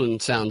 See if this one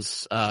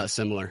sounds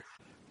similar.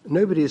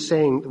 Nobody is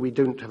saying that we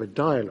don't have a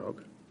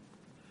dialogue.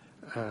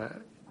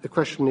 The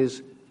question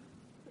is,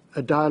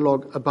 a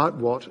dialogue about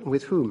what and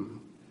with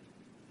whom?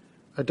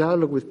 A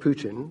dialogue with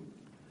Putin,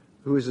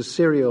 who is a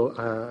serial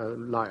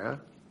liar,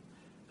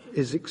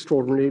 is an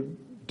extraordinarily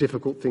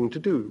difficult thing to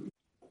do.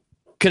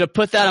 Could have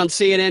put that on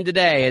CNN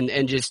today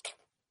and just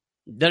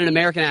done an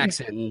American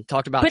accent and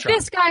talked about Trump. But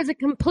this guy's a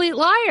complete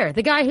liar,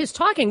 the guy who's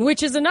talking,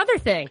 which is another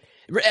thing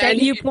that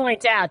you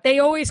point out. They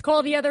always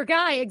call the other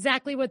guy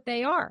exactly what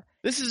they are.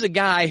 This is a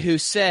guy who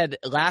said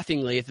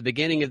laughingly at the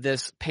beginning of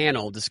this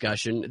panel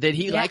discussion that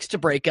he likes to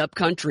break up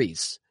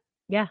countries.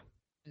 Yeah.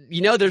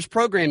 You know, there's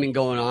programming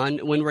going on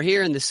when we're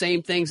hearing the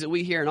same things that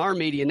we hear in our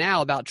media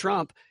now about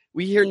Trump.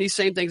 We hearing these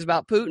same things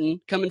about Putin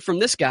coming from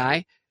this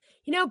guy.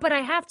 You know, but I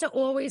have to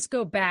always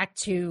go back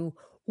to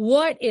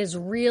what is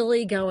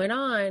really going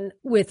on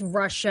with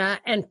Russia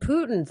and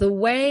Putin. The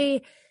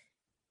way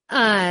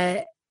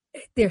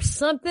there's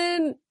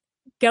something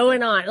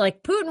going on.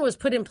 Like, Putin was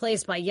put in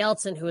place by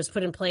Yeltsin, who was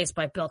put in place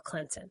by Bill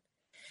Clinton.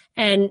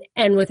 And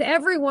with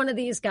every one of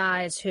these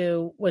guys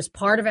who was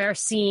part of our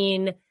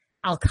scene,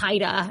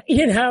 Al-Qaeda,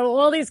 you know,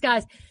 all these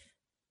guys,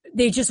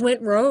 they just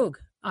went rogue.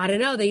 I don't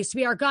know. They used to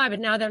be our guy, but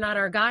now they're not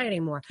our guy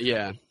anymore.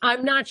 Yeah.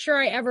 I'm not sure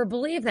I ever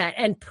believed that.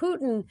 And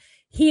Putin,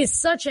 he is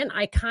such an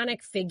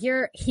iconic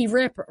figure. He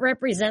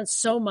represents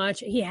so much.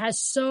 He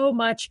has so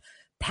much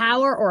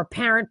power or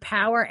apparent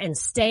power and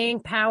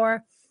staying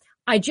power,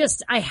 I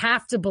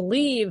have to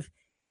believe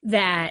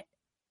that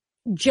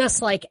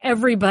just like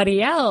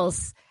everybody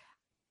else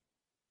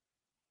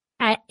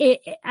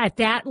at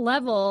that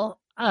level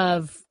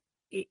of,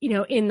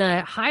 in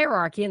the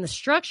hierarchy, in the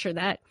structure,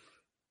 that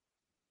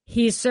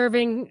he's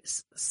serving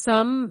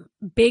some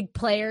big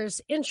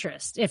player's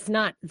interest, if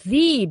not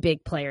the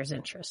big player's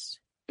interest.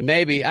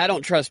 Maybe. I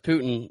don't trust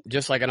Putin,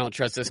 just like I don't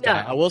trust this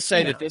guy. I will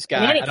say that this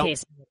guy,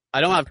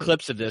 I don't have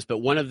clips of this, but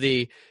one of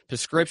the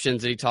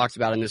prescriptions that he talks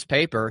about in this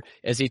paper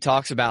is he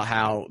talks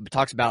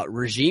about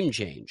regime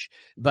change,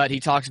 but he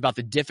talks about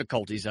the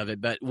difficulties of it.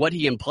 But what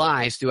he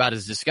implies throughout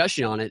his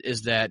discussion on it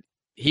is that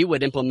he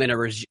would implement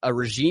a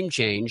regime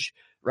change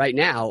right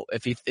now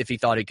if he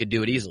thought he could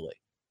do it easily.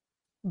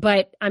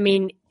 But I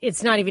mean,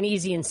 it's not even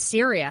easy in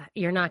Syria.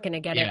 You're not going to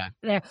get it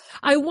there.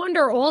 I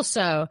wonder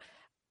also,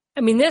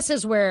 I mean, this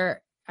is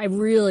where I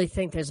really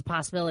think there's a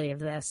possibility of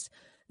this,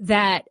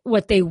 that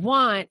what they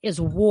want is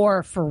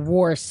war for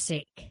war's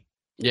sake.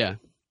 Yeah.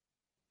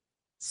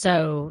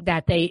 So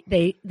that they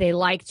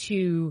like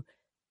to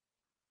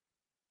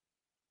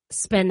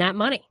spend that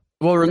money.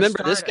 Well,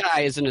 remember, this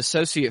guy is an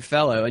associate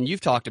fellow, and you've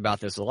talked about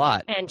this a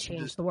lot. And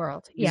change the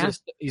world.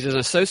 He's an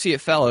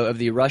associate fellow of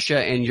the Russia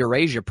and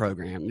Eurasia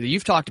program.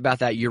 You've talked about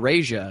that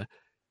Eurasia.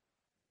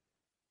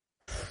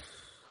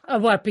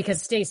 What? Because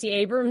Stacey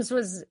Abrams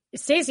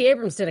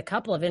did a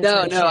couple of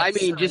internships. No. I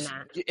mean,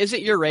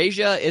 isn't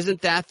Eurasia?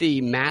 Isn't that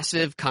the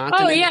massive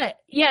continent? Oh yeah,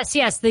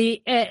 yes.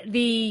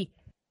 The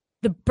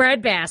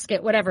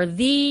breadbasket, whatever.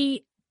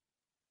 The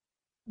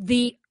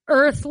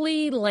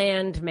earthly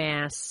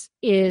landmass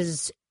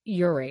is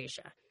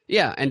Eurasia.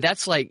 Yeah, and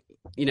that's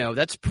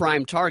that's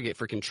prime target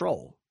for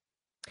control.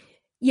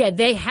 Yeah,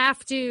 they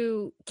have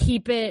to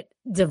keep it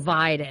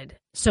divided.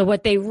 So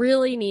what they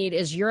really need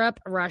is Europe,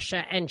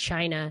 Russia, and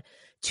China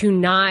to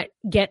not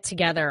get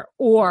together,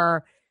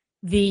 or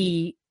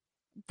the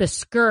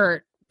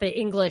skirt, the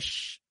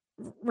English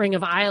ring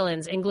of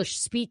islands, English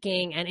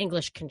speaking and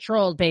English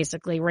controlled,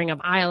 basically ring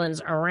of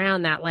islands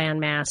around that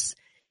landmass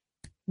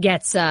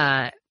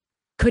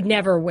could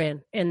never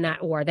win in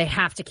that war. They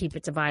have to keep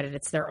it divided.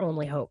 It's their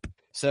only hope.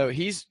 So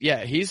he's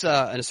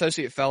an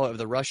associate fellow of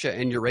the Russia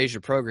and Eurasia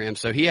program.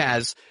 So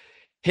his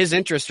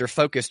interests are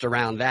focused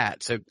around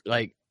that. So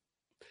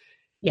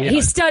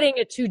he's studying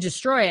it to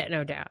destroy it,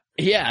 no doubt.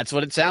 Yeah, that's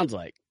what it sounds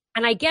like.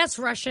 And I guess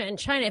Russia and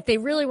China, if they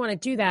really want to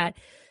do that,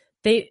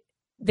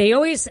 they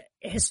always,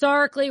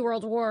 historically,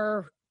 World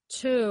War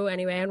II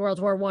anyway, and World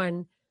War I,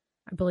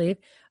 I believe,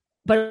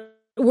 but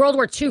World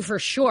War II for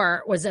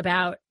sure was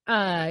about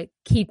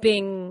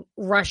keeping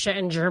Russia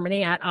and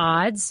Germany at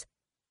odds.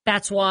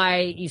 That's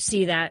why you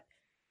see that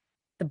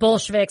the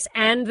Bolsheviks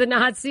and the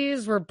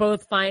Nazis were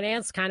both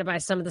financed kind of by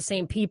some of the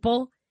same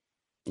people.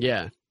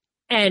 Yeah.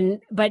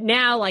 But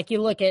now, like,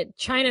 you look at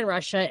China and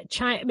Russia,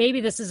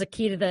 maybe this is a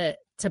key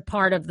to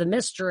part of the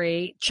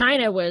mystery.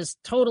 China was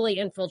totally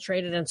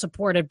infiltrated and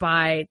supported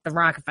by the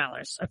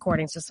Rockefellers,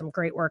 according to some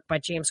great work by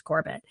James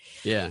Corbett.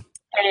 Yeah.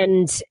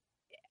 And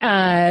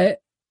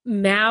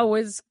Mao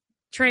was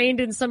trained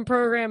in some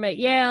program at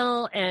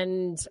Yale,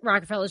 and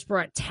Rockefellers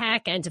brought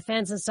tech and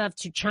defense and stuff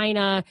to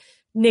China.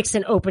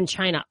 Nixon opened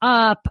China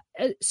up.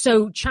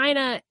 So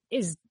China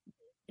is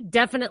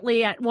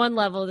definitely at one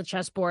level of the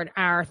chessboard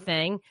our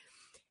thing.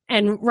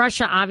 And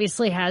Russia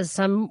obviously has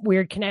some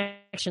weird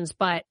connections,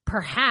 but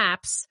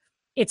perhaps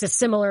it's a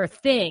similar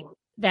thing,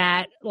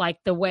 that like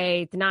the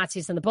way the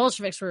Nazis and the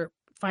Bolsheviks were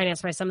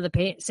financed by some of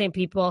the same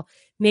people,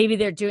 maybe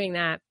they're doing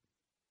that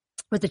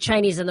with the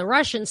Chinese and the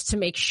Russians to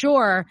make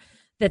sure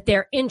that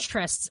their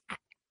interests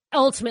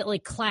ultimately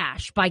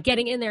clash by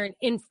getting in there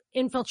and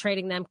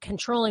infiltrating them,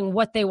 controlling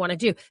what they want to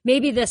do.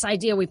 Maybe this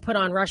idea we put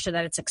on Russia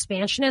that it's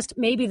expansionist,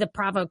 maybe the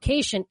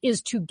provocation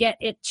is to get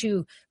it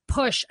to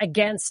push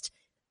against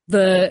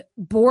the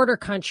border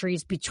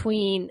countries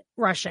between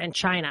Russia and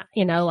China,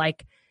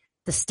 like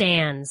the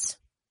stands.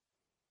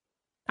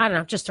 I don't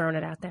know, just throwing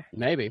it out there.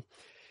 Maybe.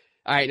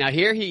 All right, now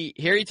here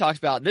he talks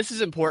about, this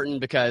is important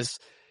because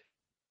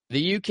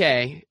the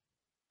UK,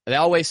 they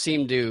always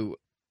seem to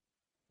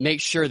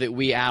make sure that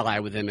we ally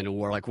with them in a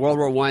war. Like World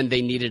War I,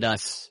 they needed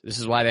us. This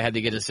is why they had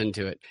to get us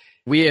into it.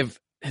 We have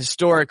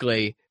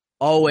historically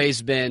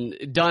always done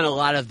a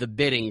lot of the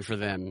bidding for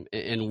them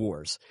in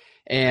wars.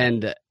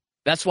 And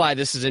that's why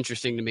this is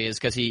interesting to me, is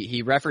because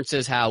he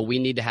references how we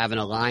need to have an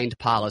aligned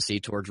policy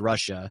towards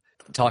Russia,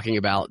 talking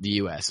about the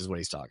U.S. is what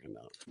he's talking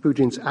about.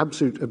 Putin's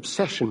absolute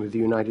obsession with the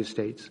United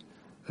States,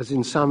 as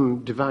in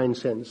some divine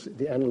sense,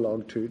 the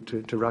analog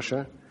to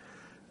Russia,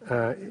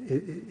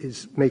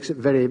 makes it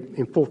very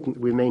important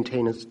that we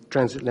maintain a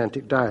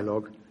transatlantic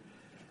dialogue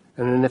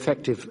and an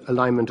effective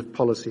alignment of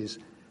policies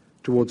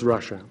towards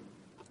Russia.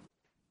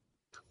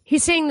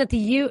 He's saying that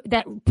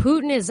that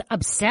Putin is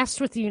obsessed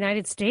with the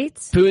United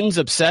States? Putin's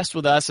obsessed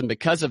with us, and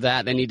because of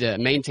that, they need to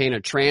maintain a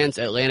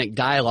transatlantic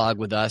dialogue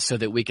with us so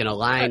that we can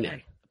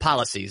align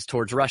policies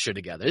towards Russia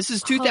together. This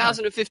is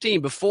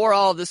 2015, before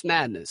all of this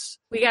madness.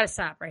 We got to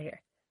stop right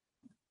here.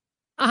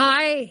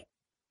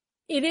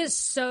 It is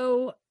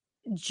so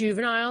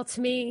juvenile to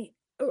me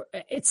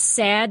it's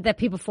sad that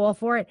people fall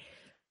for it,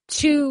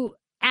 to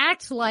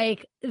act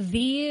like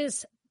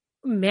these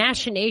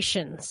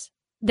machinations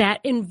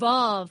that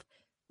involve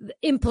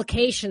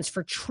implications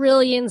for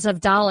trillions of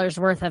dollars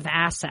worth of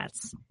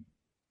assets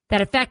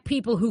that affect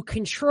people who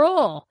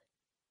control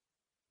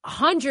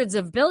hundreds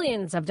of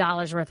billions of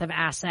dollars worth of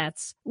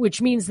assets,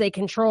 which means they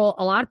control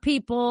a lot of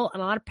people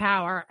and a lot of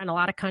power and a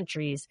lot of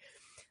countries,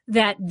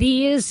 that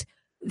these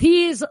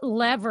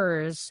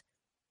levers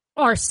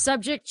are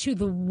subject to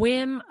the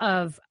whim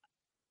of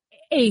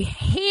a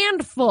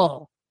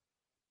handful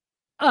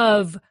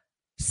of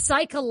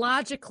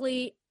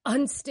psychologically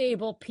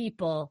unstable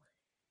people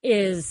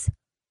is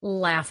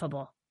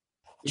laughable.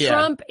 Yeah.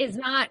 Trump is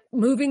not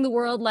moving the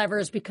world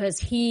levers because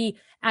he,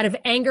 out of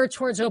anger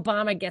towards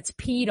Obama, gets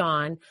peed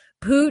on.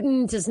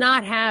 Putin does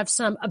not have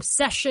some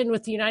obsession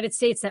with the United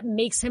States that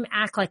makes him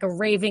act like a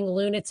raving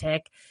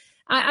lunatic.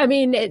 I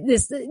mean,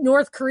 this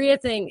North Korea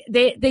thing,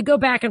 they go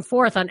back and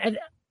forth on.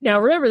 Now,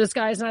 remember, this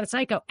guy is not a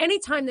psycho.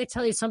 Anytime they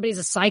tell you somebody's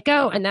a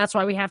psycho, and that's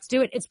why we have to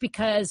do it, it's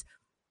because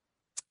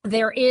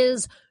there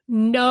is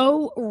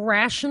no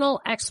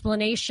rational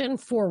explanation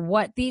for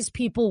what these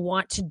people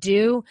want to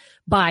do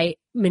by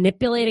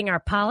manipulating our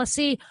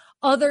policy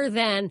other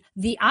than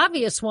the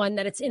obvious one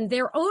that it's in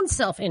their own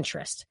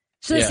self-interest.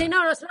 So they say,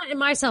 no, it's not in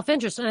my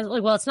self-interest. And I'm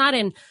like, well, it's not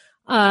in,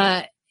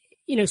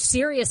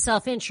 serious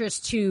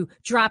self-interest to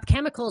drop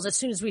chemicals as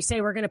soon as we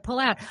say we're going to pull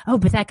out. Oh,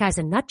 but that guy's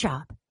a nut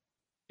job.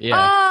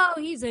 Yeah. Oh,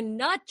 he's a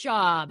nut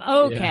job.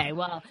 Okay. Yeah.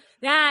 Well,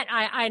 that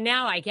I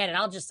now I get it.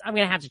 I'm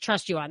going to have to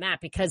trust you on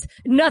that because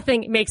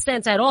nothing makes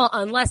sense at all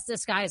unless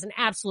this guy is an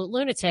absolute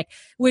lunatic,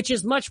 which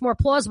is much more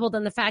plausible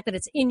than the fact that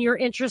it's in your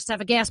interest to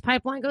have a gas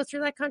pipeline go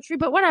through that country.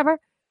 But whatever.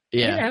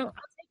 Yeah. I'll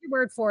take your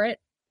word for it.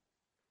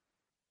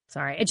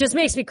 Sorry. It just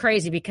makes me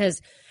crazy because,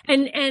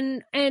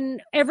 and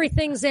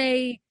everything's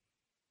a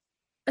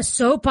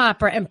soap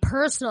opera and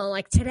personal.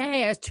 Like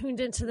today I was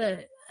turned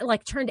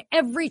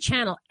every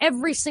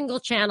single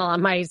channel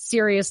on my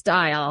Sirius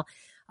dial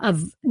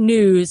of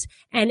news,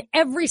 and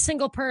every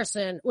single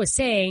person was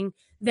saying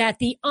that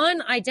the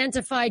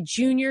unidentified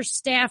junior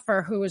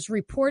staffer who was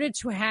reported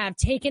to have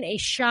taken a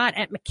shot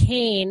at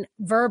McCain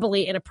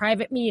verbally in a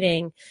private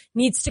meeting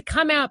needs to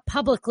come out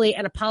publicly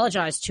and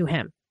apologize to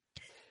him.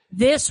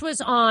 This was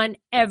on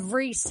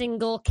every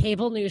single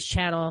cable news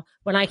channel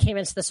when I came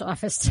into this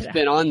office today. It's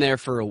been on there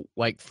for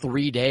like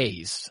 3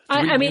 days.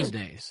 I mean,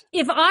 days.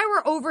 If I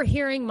were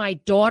overhearing my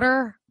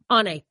daughter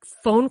on a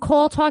phone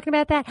call talking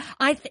about that,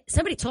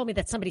 somebody told me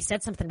that somebody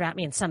said something about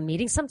me in some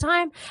meeting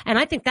sometime, and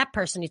I think that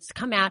person needs to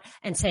come out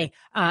and say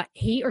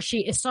he or she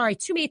is sorry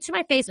to me, to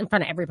my face, in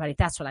front of everybody.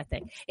 That's what I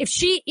think. If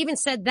she even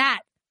said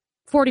that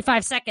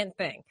 45-second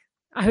thing,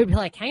 I would be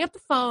like, hang up the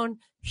phone,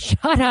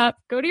 shut up,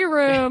 go to your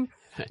room.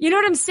 You know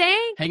what I'm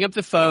saying? Hang up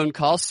the phone,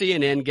 call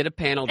CNN, get a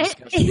panel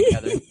discussion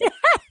together.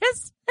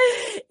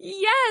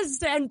 Yes.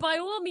 And by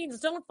all means,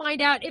 don't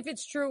find out if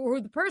it's true or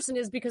who the person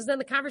is, because then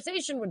the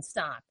conversation would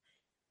stop.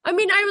 I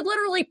mean, I would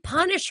literally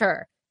punish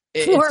her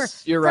for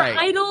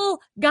idle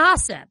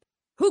gossip.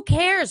 Who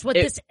cares what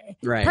this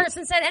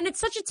person said? And it's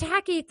such a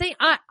tacky thing.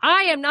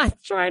 I am not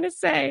trying to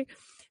say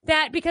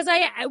that because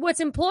what's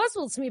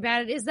implausible to me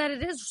about it is that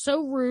it is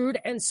so rude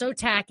and so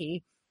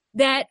tacky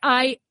that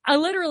I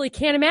literally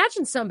can't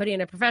imagine somebody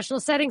in a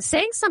professional setting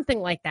saying something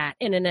like that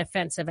in an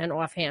offensive and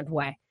offhand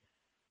way.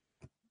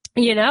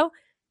 You know?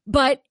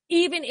 But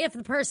even if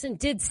the person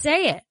did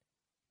say it,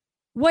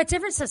 what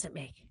difference does it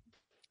make?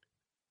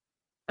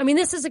 I mean,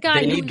 this is a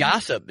guy They need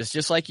gossip. It's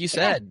just like you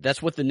said. Yeah.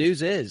 That's what the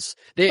news is.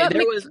 I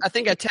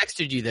think I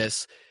texted you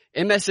this,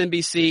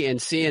 MSNBC and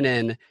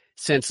CNN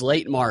since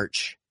late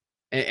March,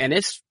 and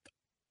it's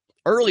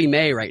early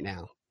May right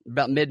now,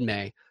 about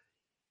mid-May,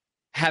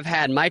 have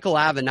had Michael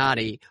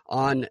Avenatti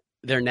on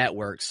their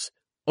networks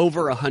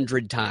over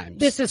 100 times.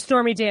 This is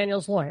Stormy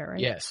Daniels' lawyer, right?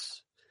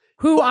 Yes.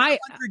 Who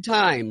 100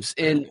 times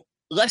in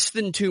less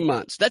than 2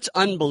 months. That's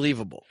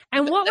unbelievable.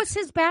 And what was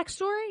his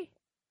backstory?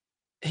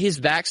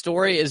 His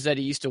backstory is that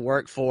he used to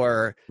work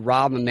for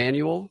Rahm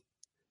Emanuel.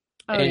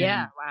 Oh,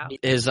 yeah. Wow.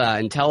 His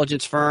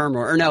intelligence firm,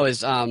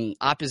 his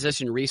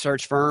opposition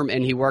research firm,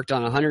 and he worked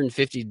on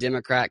 150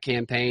 Democrat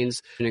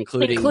campaigns,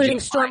 including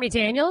Stormy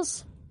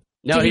Daniels?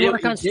 No, Did he didn't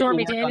work on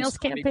Stormy didn't Daniels'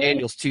 Stormy campaign?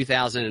 Daniels'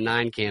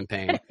 2009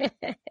 campaign.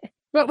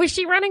 What was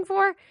she running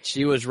for?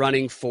 She was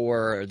running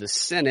for the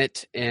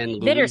Senate in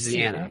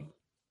Louisiana.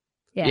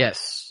 Yeah.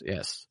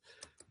 Yes.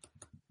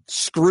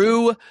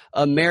 Screw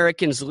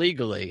Americans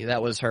legally.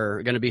 That was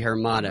going to be her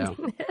motto.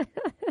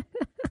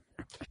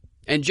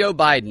 And Joe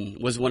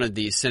Biden was one of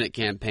these Senate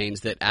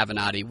campaigns that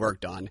Avenatti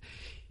worked on.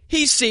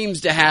 He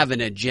seems to have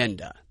an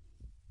agenda.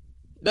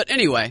 But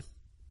anyway,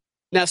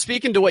 now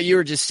speaking to what you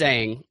were just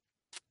saying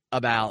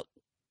about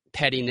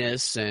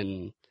pettiness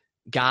and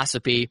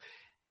gossipy.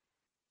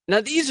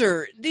 Now these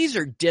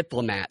are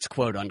diplomats,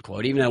 quote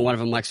unquote, even though one of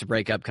them likes to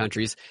break up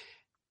countries.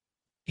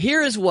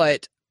 Here is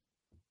what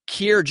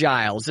Keir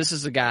Giles, this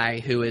is a guy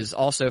who is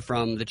also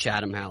from the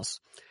Chatham House.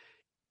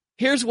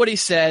 Here's what he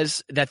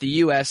says that the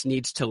U.S.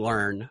 needs to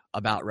learn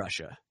about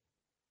Russia.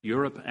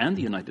 Europe and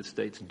the United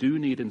States do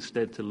need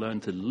instead to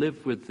learn to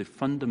live with the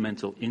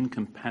fundamental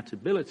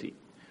incompatibility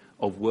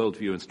of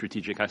worldview and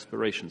strategic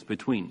aspirations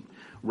between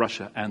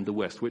Russia and the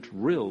West, which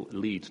will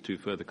lead to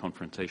further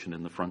confrontation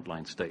in the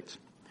frontline states.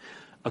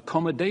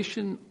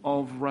 Accommodation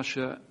of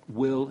Russia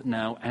will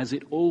now, as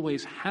it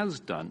always has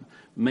done,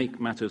 make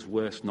matters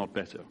worse, not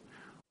better.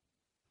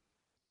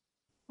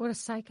 What a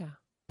psycho.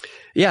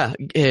 Yeah.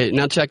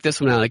 Now check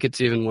this one out. It gets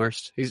even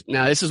worse.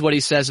 Now, this is what he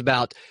says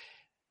about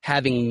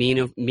having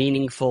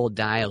meaningful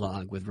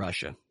dialogue with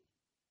Russia.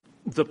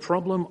 The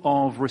problem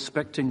of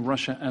respecting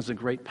Russia as a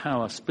great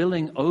power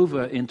spilling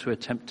over into a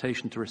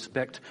temptation to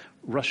respect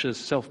Russia's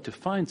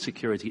self-defined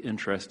security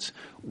interests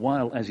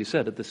while, as you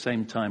said, at the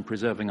same time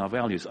preserving our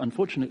values.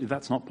 Unfortunately,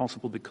 that's not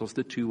possible because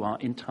the two are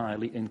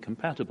entirely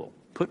incompatible.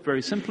 Put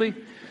very simply,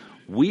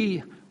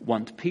 we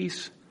want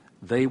peace,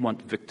 they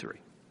want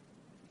victory.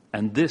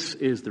 And this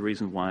is the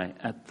reason why,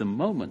 at the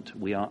moment,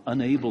 we are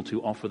unable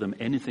to offer them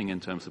anything in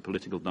terms of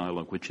political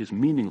dialogue which is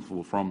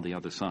meaningful from the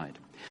other side.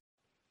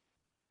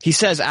 He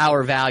says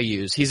our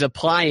values. He's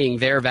applying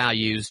their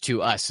values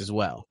to us as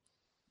well.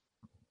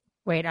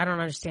 Wait, I don't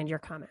understand your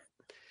comment.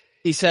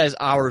 He says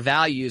our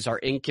values are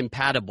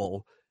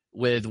incompatible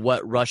with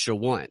what Russia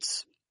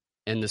wants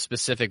and the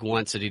specific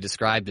wants that he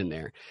described in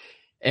there.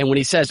 And when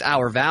he says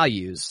our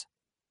values,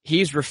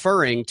 he's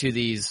referring to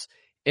these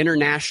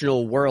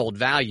international world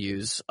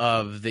values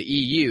of the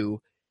EU,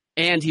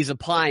 and he's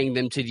applying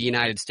them to the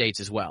United States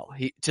as well,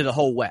 to the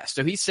whole West.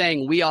 So he's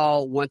saying we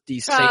all want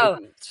these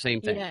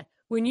same thing. Yeah.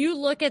 When you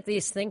look at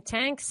these think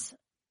tanks,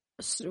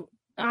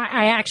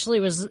 I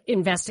actually was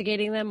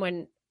investigating them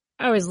when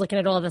I was looking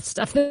at all the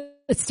stuff that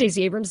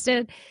Stacey Abrams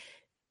did.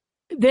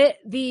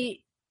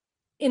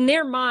 In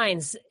their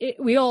minds,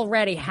 we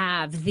already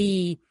have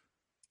the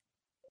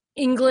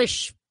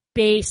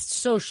English-based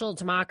social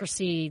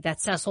democracy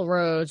that Cecil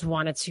Rhodes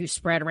wanted to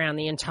spread around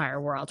the entire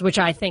world, which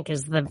I think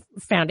is the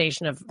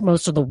foundation of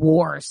most of the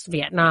wars,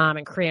 Vietnam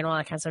and Korea and all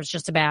that kind of stuff. It's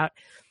just about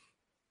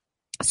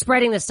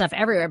spreading this stuff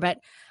everywhere. But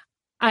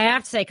I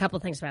have to say a couple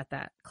of things about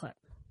that clip.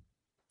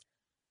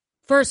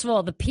 First of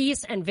all, the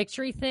peace and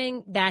victory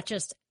thing, that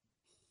just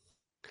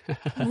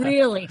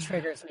really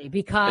triggers me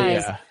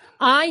because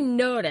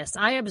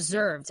I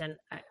observed, and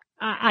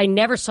I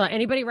never saw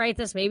anybody write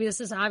this. Maybe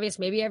this is obvious.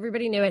 Maybe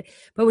everybody knew it.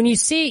 But when you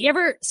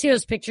ever see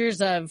those pictures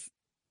of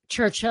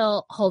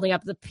Churchill holding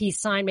up the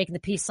peace sign, making the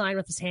peace sign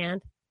with his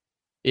hand?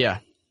 Yeah.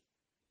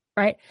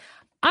 Right?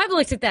 I've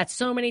looked at that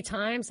so many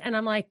times and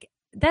I'm like,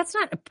 that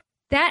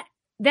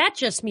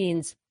just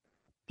means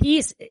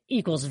peace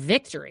equals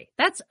victory.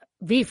 That's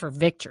V for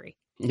victory.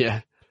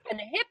 Yeah. And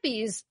the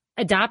hippies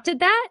adopted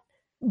that,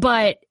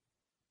 but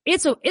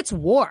it's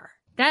war.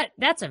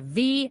 That's a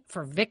V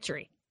for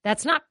victory.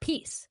 That's not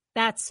peace.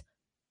 That's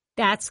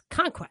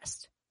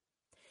conquest.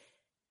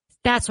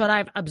 That's what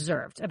I've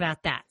observed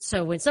about that.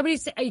 So when somebody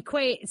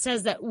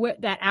says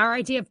that our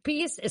idea of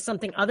peace is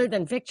something other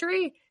than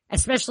victory,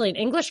 especially an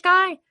English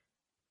guy,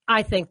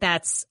 I think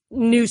that's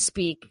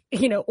newspeak,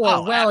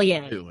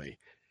 Orwellian. Absolutely.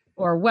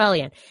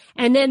 Orwellian.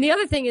 And then the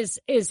other thing is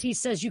he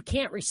says you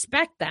can't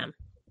respect them.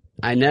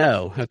 I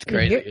know. That's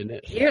crazy, isn't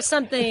it? Here's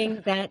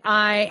something that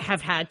I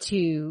have had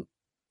to,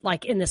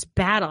 like in this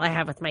battle I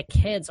have with my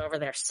kids over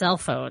their cell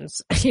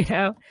phones,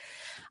 I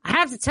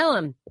have to tell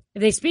them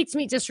if they speak to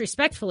me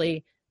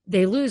disrespectfully,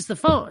 they lose the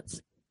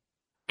phones.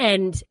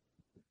 And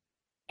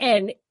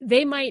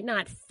they might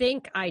not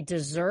think I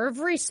deserve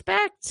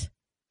respect,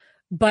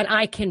 but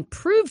I can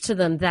prove to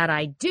them that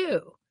I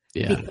do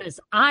because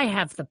I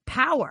have the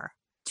power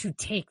to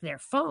take their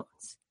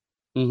phones.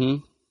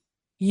 Mm-hmm.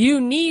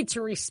 You need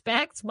to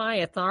respect my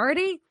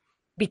authority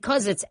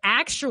because it's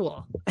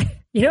actual.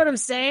 You know what I'm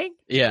saying?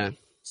 Yeah.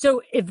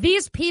 So if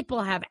these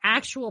people have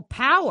actual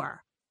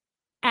power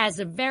as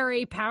a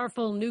very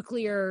powerful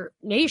nuclear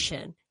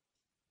nation,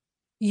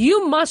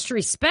 you must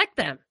respect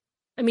them.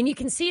 I mean, you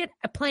can see it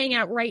playing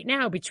out right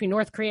now between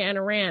North Korea and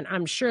Iran.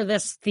 I'm sure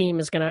this theme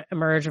is going to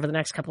emerge over the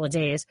next couple of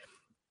days.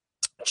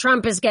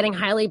 Trump is getting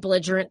highly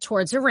belligerent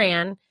towards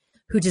Iran,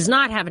 who does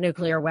not have a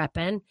nuclear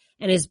weapon,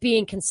 and is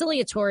being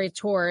conciliatory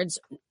towards,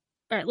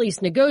 or at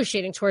least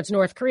negotiating towards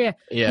North Korea,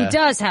 who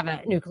does have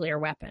a nuclear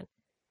weapon.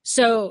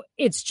 So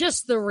it's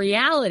just the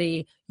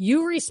reality.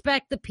 You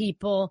respect the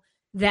people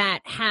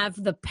that have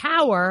the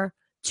power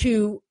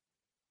to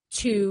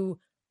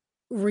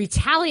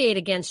retaliate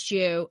against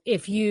you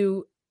if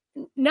you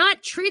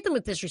not treat them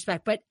with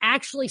disrespect, but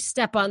actually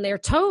step on their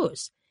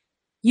toes.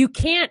 You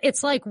can't,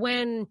 it's like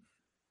when,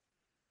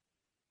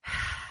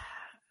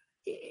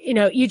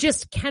 you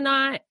just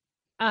cannot,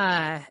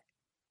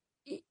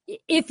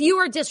 if you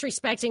are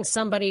disrespecting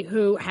somebody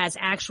who has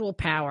actual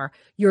power,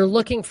 you're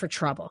looking for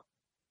trouble.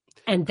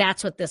 And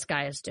that's what this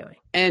guy is doing.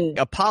 And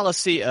a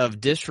policy of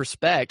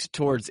disrespect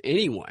towards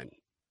anyone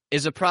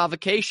is a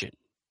provocation.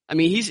 I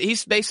mean,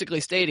 he's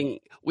basically stating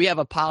we have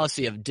a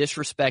policy of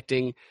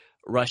disrespecting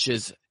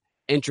Russia's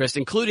interest,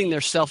 including their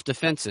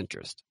self-defense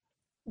interest.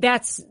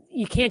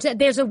 You can't,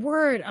 there's a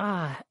word,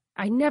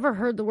 I never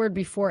heard the word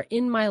before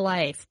in my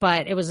life,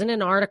 but it was in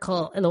an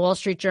article in the Wall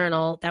Street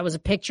Journal that was a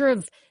picture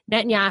of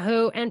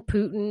Netanyahu and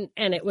Putin,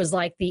 and it was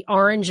like the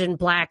orange and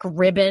black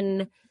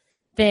ribbon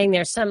thing.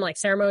 There's some like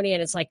ceremony,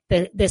 and it's like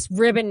this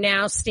ribbon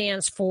now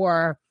stands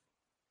for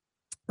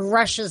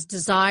Russia's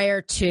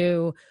desire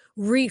to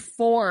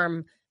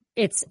reform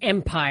its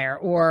empire,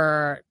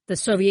 or the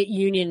Soviet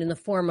Union in the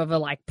form of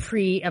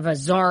a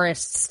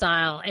czarist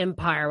style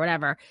empire,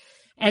 whatever,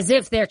 as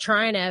if they're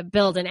trying to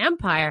build an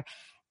empire.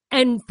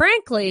 And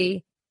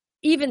frankly,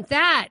 even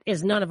that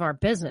is none of our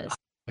business.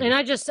 And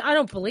I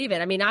don't believe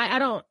it. I mean, I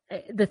don't,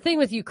 the thing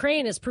with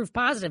Ukraine is proof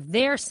positive.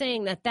 They're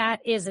saying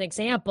that is an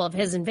example of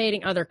his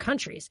invading other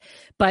countries,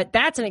 but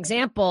that's an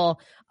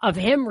example of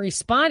him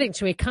responding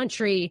to a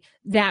country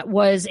that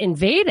was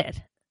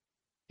invaded.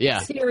 Yeah.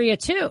 Syria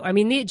too. I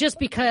mean, just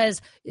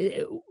because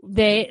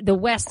the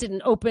West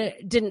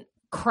didn't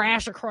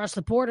crash across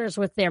the borders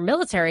with their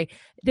military,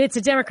 it's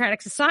a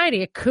democratic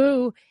society. A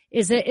coup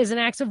is an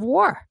act of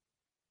war.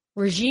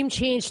 Regime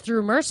change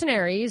through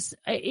mercenaries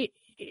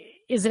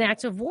is an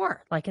act of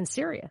war, like in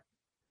Syria.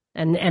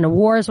 And a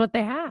war is what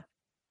they have.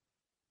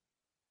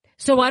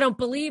 So I don't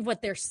believe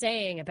what they're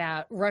saying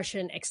about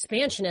Russian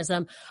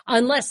expansionism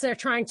unless they're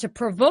trying to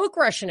provoke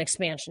Russian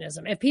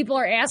expansionism. If people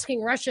are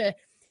asking Russia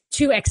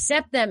to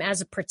accept them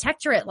as a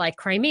protectorate like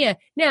Crimea,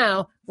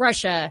 now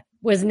Russia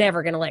was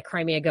never going to let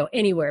Crimea go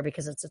anywhere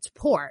because it's its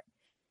port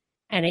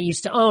and it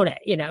used to own it,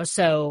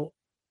 so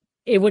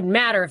it wouldn't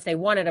matter if they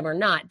wanted them or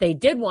not. They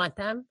did want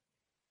them.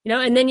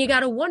 And then you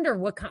got to wonder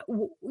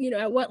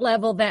at what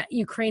level that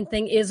Ukraine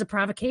thing is a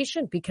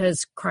provocation,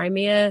 because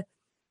Crimea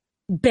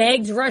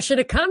begged Russia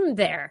to come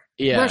there.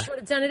 Yeah. Russia would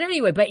have done it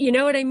anyway. But you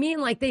know what I mean?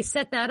 Like, they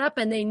set that up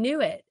and they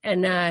knew it.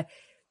 And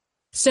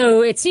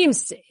so it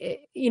seems,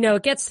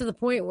 it gets to the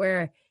point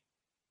where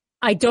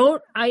I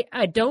don't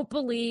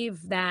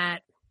believe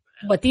that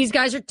what these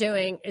guys are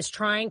doing is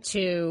trying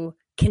to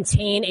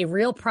contain a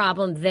real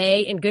problem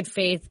they, in good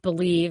faith,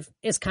 believe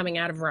is coming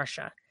out of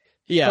Russia.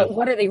 Yeah. But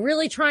what are they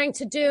really trying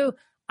to do?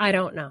 I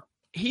don't know.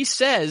 He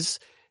says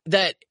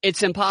that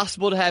it's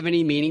impossible to have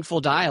any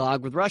meaningful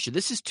dialogue with Russia.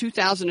 This is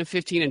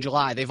 2015 in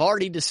July. They've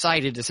already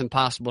decided it's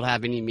impossible to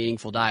have any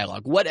meaningful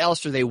dialogue. What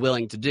else are they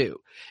willing to do?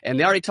 And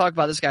they already talked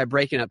about this guy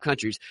breaking up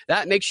countries.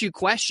 That makes you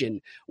question,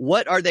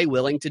 what are they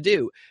willing to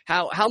do?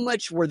 How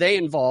much were they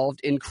involved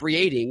in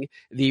creating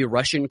the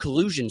Russian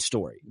collusion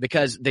story?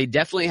 Because they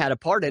definitely had a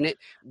part in it.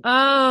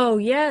 Oh,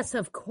 yes,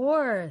 of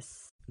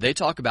course. They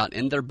talk about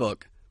in their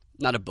book,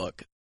 not a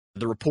book,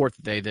 the report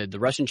that they did,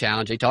 the Russian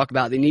challenge, they talk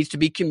about it needs to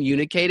be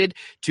communicated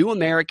to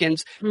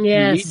Americans who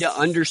need to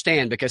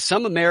understand, because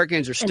some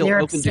Americans are still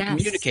open to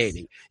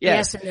communicating.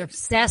 Yes, and they're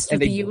obsessed with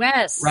the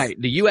U.S. Right.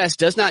 The U.S.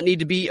 does not need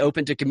to be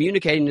open to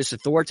communicating this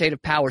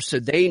authoritative power, so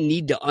they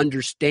need to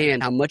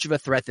understand how much of a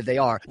threat that they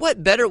are.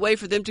 What better way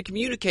for them to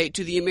communicate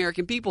to the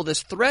American people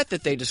this threat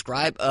that they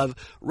describe of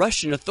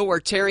Russian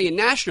authoritarian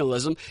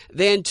nationalism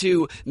than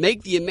to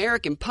make the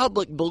American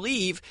public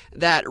believe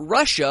that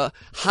Russia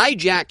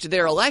hijacked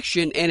their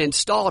election and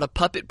installed a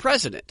puppet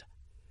president?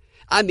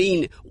 I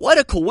mean, what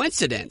a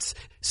coincidence.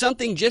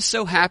 Something just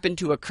so happened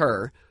to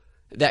occur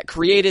that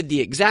created the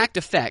exact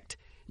effect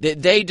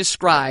that they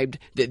described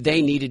that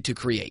they needed to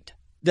create.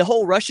 The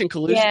whole Russian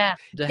collusion. Yeah,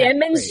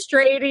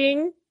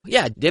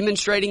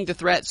 demonstrating the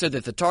threat so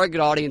that the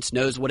target audience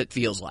knows what it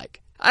feels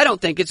like. I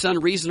don't think it's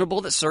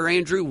unreasonable that Sir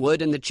Andrew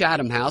Wood and the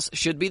Chatham House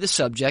should be the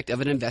subject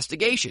of an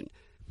investigation.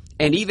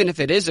 And even if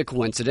it is a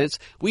coincidence,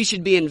 we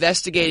should be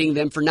investigating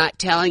them for not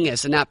telling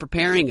us and not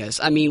preparing us.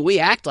 I mean, we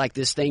act like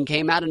this thing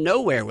came out of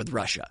nowhere with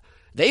Russia.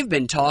 They've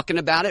been talking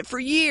about it for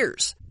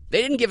years.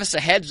 They didn't give us a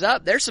heads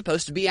up. They're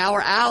supposed to be our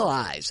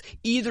allies.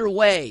 Either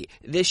way,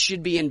 this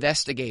should be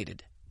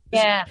investigated.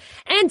 Yeah.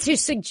 And to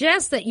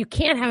suggest that you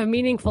can't have a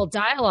meaningful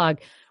dialogue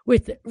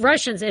with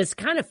Russians is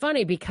kind of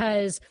funny,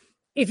 because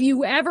if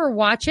you ever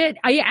watch it,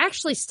 I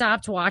actually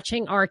stopped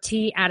watching RT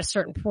at a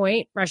certain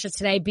point, Russia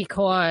Today,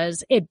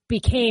 because it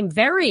became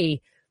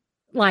very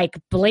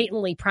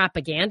blatantly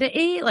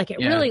propaganda-y. It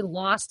really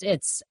lost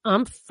its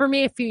umph for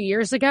me a few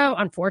years ago,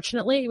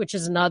 unfortunately, which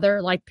is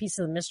another piece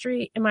of the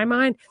mystery in my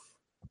mind.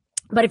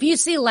 But if you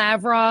see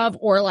Lavrov,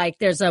 or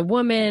there's a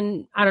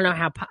woman, I don't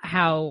know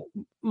how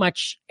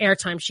much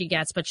airtime she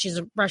gets, but she's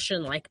a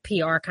Russian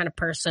PR kind of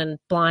person,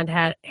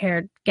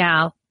 blonde-haired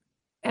gal,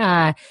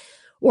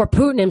 or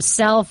Putin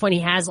himself when he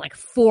has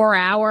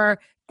 4-hour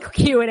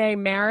Q&A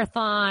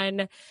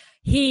marathon.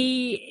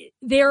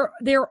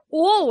 They're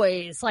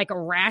always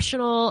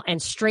rational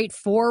and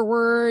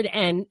straightforward.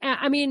 And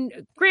I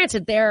mean,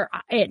 granted, they're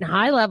at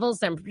high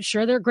levels. I'm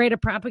sure they're great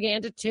at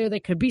propaganda too. They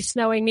could be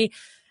snowing me.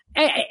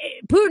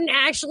 Putin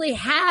actually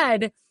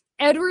had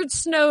Edward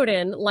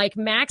Snowden,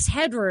 Max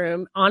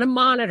Headroom, on a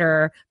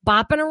monitor,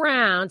 bopping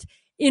around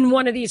in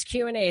one of these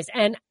Q&As.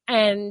 And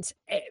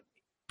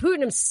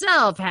Putin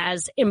himself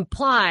has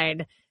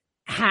implied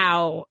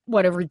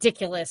what a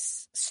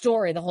ridiculous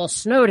story the whole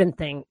Snowden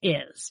thing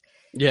is.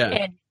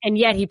 Yeah. And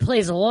yet he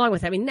plays along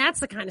with it. I mean, that's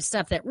the kind of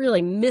stuff that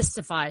really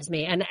mystifies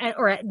me,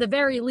 or at the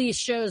very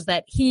least shows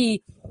that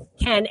he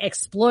can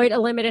exploit a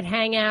limited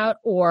hangout,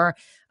 or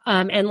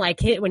and like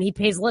when he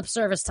pays lip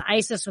service to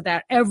ISIS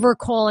without ever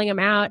calling him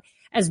out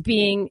as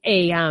being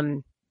a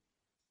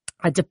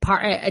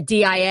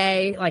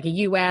DIA, like a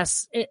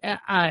U.S.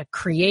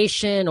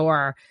 creation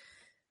or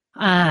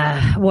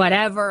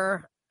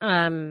whatever.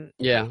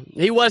 Yeah,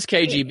 he was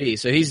KGB,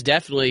 so he's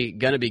definitely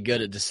going to be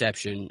good at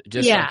deception,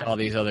 just like all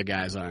these other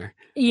guys are.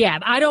 Yeah,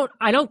 I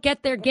don't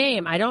get their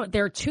game.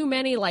 There are too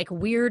many like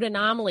weird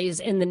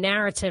anomalies in the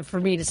narrative for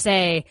me to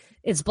say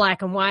it's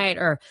black and white,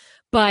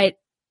 but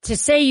to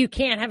say you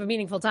can't have a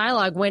meaningful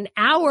dialogue when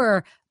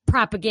our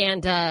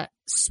propaganda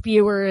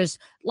spewers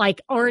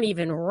like aren't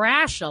even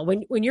rational.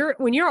 When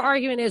your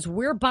argument is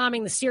we're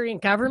bombing the Syrian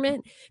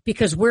government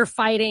because we're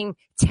fighting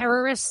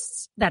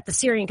terrorists that the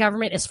Syrian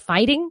government is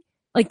fighting,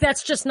 like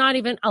that's just not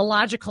even a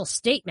logical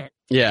statement.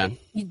 Yeah.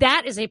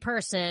 That is a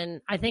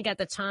person, I think at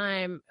the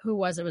time, it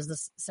was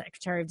the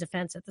Secretary of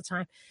Defense at the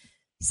time,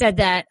 said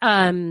that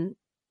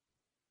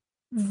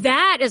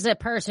that is a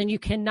person you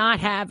cannot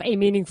have a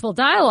meaningful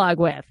dialogue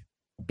with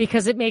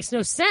because it makes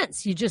no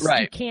sense. You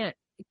can't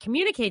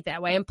communicate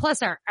that way. And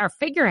plus our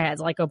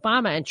figureheads like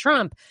Obama and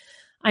Trump,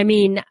 I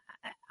mean,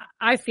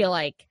 I feel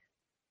like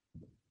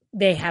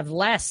they have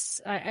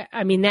less.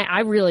 I mean,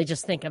 I really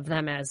just think of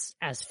them as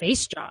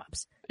face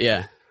jobs.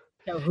 Yeah.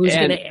 So who's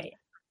going to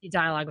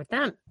dialogue with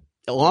them?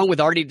 Along with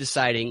already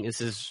deciding,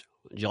 this is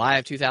July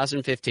of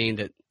 2015,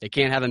 that they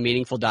can't have a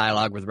meaningful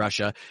dialogue with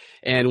Russia.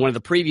 And one of the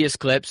previous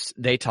clips,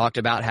 they talked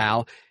about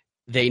how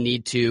they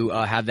need to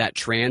have that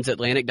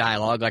transatlantic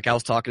dialogue, like I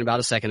was talking about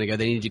a second ago.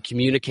 They need to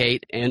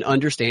communicate and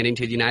understanding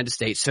to the United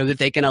States so that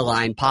they can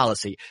align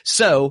policy.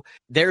 So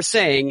they're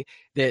saying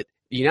that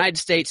the United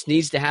States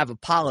needs to have a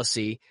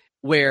policy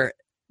where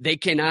they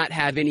cannot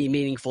have any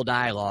meaningful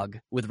dialogue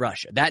with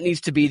Russia. That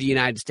needs to be the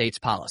United States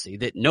policy,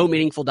 that no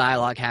meaningful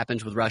dialogue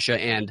happens with Russia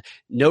and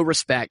no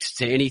respect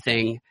to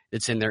anything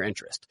that's in their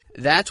interest.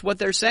 That's what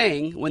they're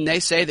saying when they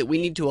say that we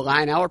need to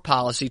align our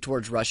policy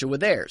towards Russia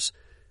with theirs.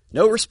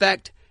 No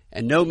respect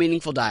and no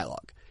meaningful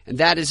dialogue. And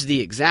that is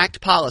the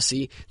exact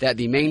policy that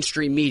the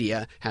mainstream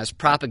media has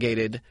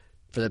propagated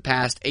for the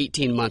past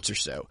 18 months or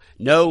so.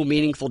 No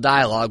meaningful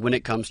dialogue when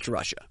it comes to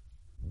Russia.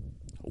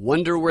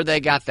 Wonder where they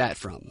got that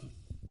from.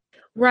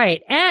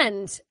 Right.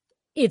 And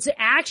it's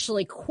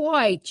actually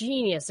quite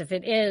genius if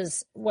it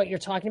is what you're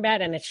talking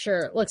about, and it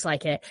sure looks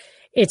like it.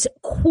 It's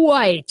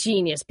quite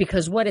genius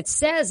because what it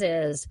says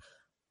is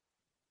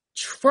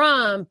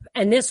Trump,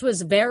 and this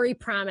was very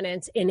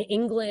prominent in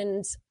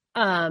England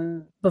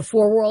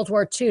before World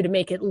War II, to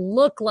make it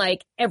look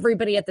like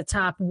everybody at the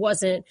top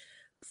wasn't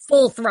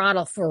full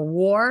throttle for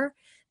war.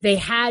 They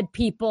had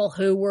people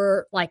who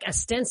were like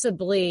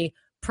ostensibly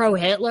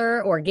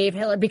pro-Hitler or gave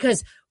Hitler,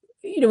 because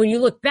when you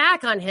look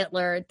back on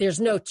Hitler,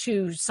 there's no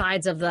two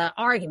sides of the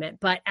argument.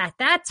 But at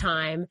that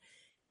time,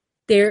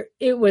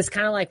 it was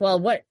kind of like,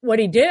 well, what'd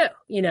he do?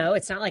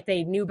 It's not like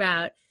they knew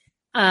about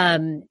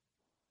the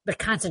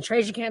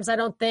concentration camps. I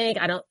don't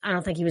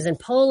think he was in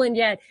Poland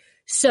yet.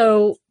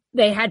 So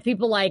they had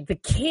people like the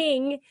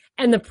king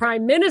and the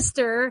prime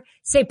minister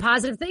say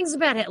positive things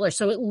about Hitler.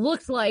 So it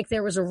looked like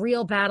there was a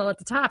real battle at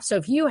the top. So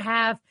if you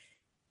have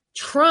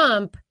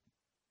Trump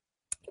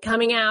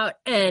coming out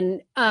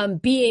and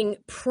being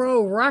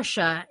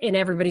pro-Russia in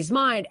everybody's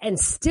mind, and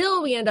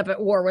still we end up at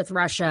war with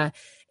Russia,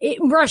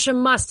 Russia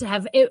must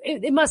have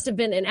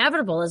been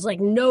inevitable. It's like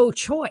no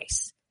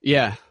choice.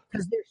 Yeah.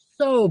 Because they're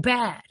so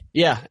bad.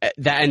 Yeah.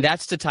 And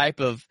that's the type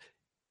of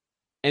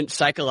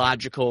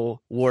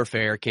psychological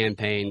warfare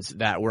campaigns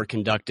that were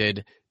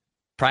conducted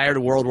prior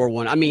to World War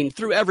I. I mean,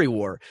 through every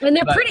war. And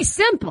they're pretty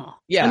simple.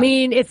 Yeah. I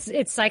mean,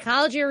 it's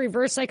psychology or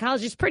reverse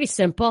psychology. It's pretty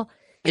simple.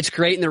 It's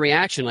creating the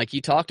reaction like you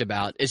talked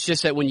about. It's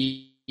just that when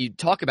you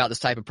talk about this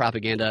type of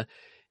propaganda,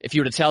 if you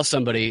were to tell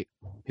somebody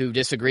who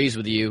disagrees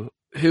with you,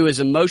 who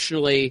is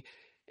emotionally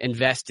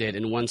invested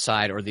in one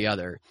side or the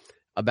other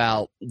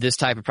about this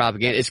type of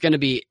propaganda, it's going to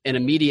be an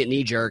immediate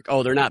knee-jerk,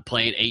 oh, they're not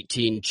playing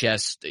 18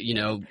 chess,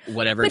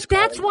 whatever it's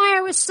called. But that's why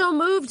I was so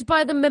moved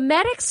by the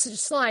memetics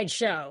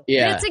slideshow.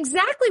 Yeah. That's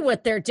exactly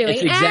what they're doing.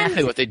 It's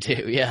exactly what they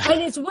do, yeah.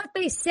 And it's what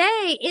they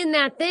say in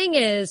that thing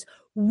is,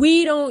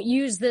 we don't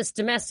use this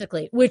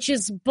domestically, which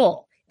is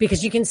bull,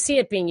 because you can see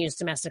it being used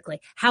domestically.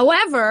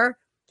 However,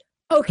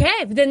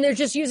 okay, then they're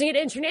just using it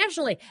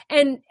internationally.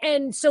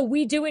 And so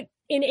we do it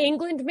in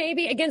England,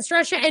 maybe against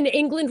Russia, and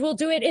England will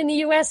do it in the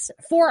US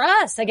for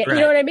us. Right. You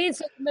know what I mean?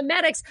 So the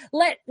memetics,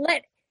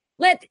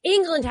 let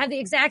England have the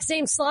exact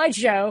same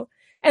slideshow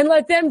and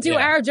let them do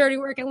our dirty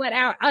work and let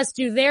us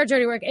do their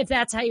dirty work, if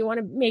that's how you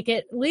want to make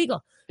it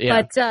legal.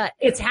 Yeah. But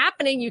it's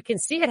happening. You can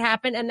see it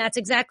happen. And that's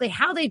exactly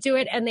how they do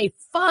it. And they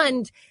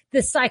fund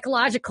the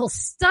psychological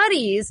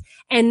studies.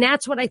 And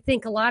that's what I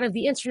think a lot of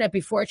the internet,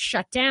 before it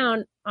shut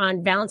down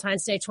on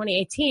Valentine's Day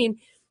 2018,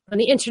 when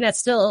the internet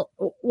still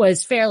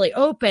was fairly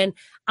open,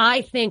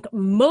 I think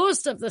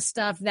most of the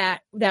stuff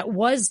that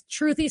was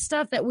truthy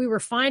stuff that we were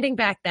finding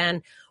back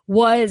then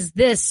was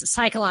this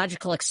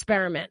psychological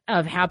experiment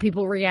of how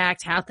people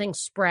react, how things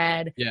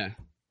spread. Yeah.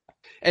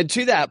 And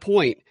to that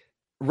point,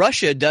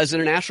 Russia does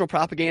international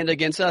propaganda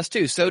against us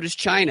too. So does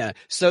China.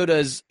 So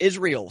does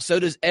Israel. So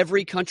does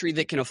every country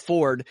that can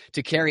afford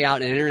to carry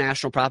out an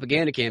international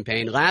propaganda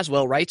campaign.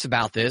 Laswell writes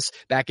about this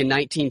back in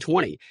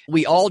 1920.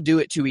 We all do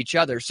it to each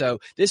other.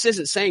 So this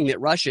isn't saying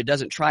that Russia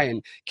doesn't try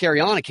and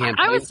carry on a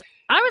campaign.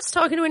 I was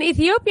talking to an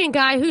Ethiopian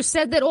guy who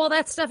said that all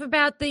that stuff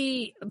about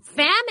the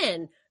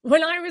famine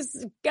when I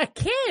was a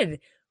kid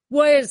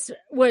was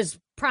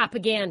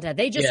propaganda.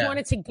 They just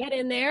wanted to get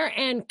in there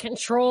and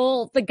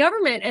control the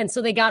government. And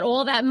so they got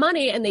all that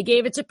money and they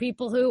gave it to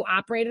people who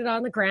operated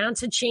on the ground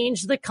to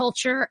change the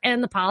culture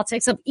and the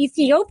politics of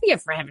Ethiopia,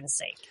 for heaven's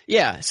sake.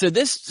 Yeah. So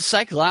this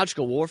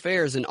psychological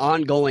warfare is an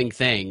ongoing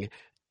thing.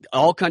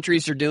 All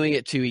countries are doing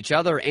it to each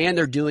other, and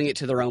they're doing it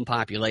to their own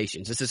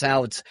populations. This is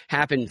how it's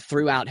happened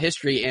throughout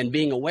history, and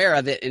being aware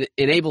of it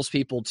enables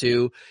people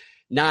to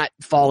not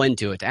fall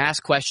into it, to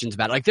ask questions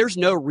about it. Like, there's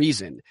no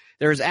reason.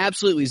 There's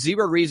absolutely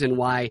zero reason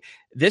why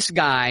this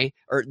guy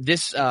or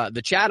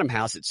the Chatham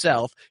House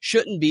itself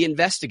shouldn't be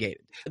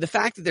investigated. The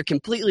fact that they're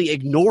completely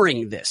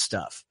ignoring this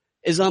stuff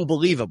is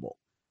unbelievable.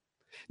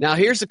 Now,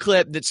 here's a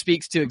clip that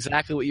speaks to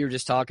exactly what you were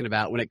just talking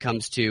about when it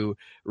comes to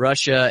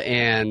Russia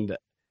and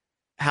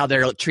how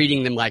they're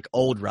treating them like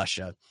old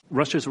Russia.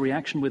 Russia's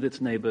reaction with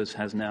its neighbors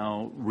has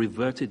now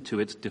reverted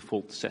to its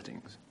default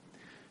settings.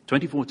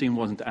 2014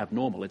 wasn't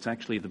abnormal. It's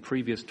actually the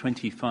previous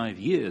 25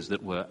 years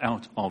that were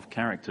out of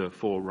character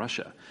for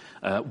Russia,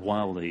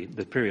 while the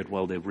period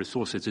while their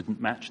resources didn't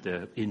match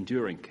their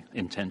enduring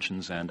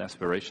intentions and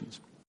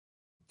aspirations.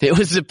 It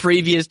was the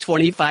previous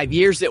 25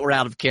 years that were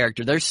out of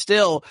character. They're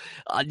still,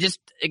 just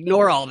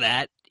ignore all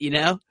that, you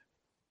know?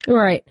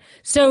 Right.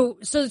 So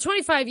the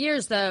 25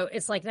 years, though,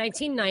 it's like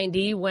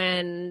 1990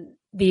 when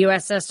the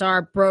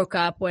USSR broke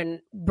up,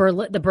 when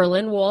the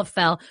Berlin Wall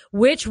fell,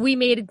 which we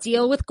made a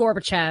deal with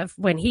Gorbachev.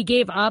 When he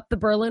gave up the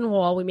Berlin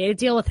Wall, we made a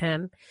deal with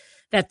him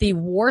that the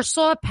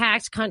Warsaw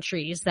Pact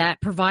countries that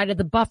provided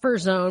the buffer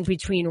zone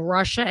between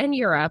Russia and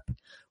Europe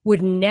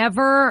would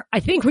never,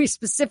 I think we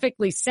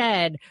specifically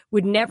said,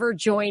 would never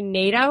join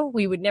NATO.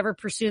 We would never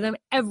pursue them.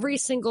 Every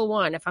single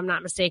one, if I'm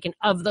not mistaken,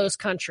 of those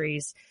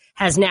countries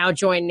has now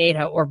joined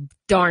NATO, or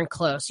darn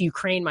close.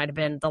 Ukraine might have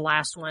been the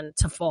last one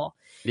to fall.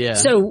 Yeah.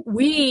 So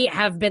we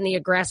have been the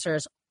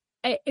aggressors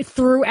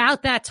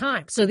throughout that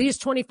time. So these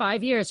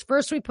 25 years,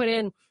 first we put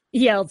in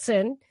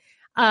Yeltsin.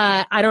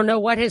 I don't know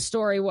what his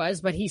story was,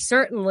 but he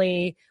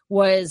certainly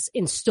was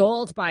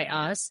installed by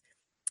us.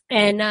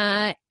 And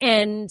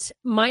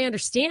my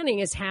understanding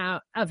is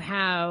how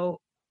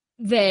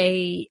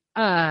they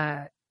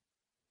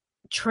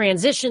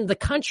transitioned the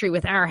country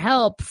with our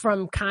help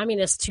from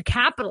communist to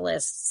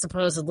capitalist,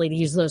 supposedly, to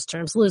use those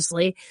terms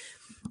loosely,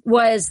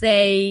 was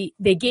they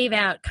gave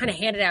out, kind of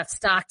handed out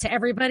stock to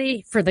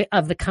everybody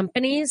of the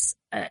companies.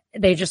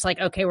 They just like,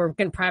 okay, we're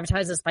going to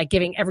privatize this by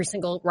giving every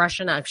single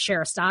Russian a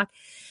share of stock.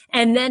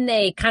 And then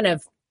they kind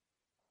of,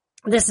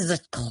 this is a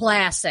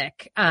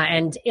classic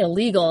and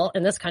illegal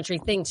in this country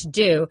thing to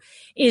do,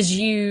 is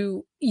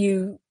you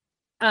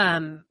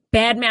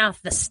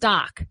badmouth the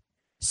stock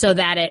so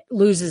that it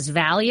loses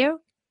value.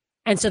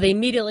 And so they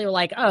immediately were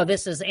like, oh,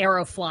 this is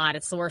Aeroflot.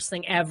 It's the worst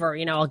thing ever.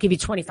 You know, I'll give you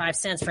 25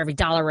 cents for every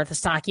dollar worth of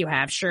stock you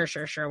have. Sure,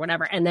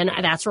 whatever. And then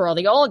that's where all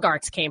the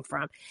oligarchs came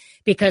from,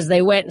 because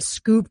they went and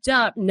scooped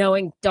up,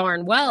 knowing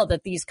darn well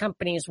that these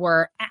companies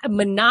were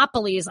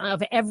monopolies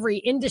of every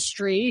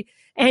industry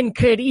and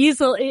could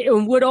easily,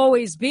 and would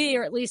always be,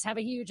 or at least have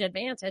a huge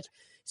advantage.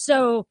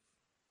 So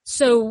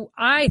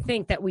I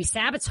think that we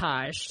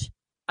sabotaged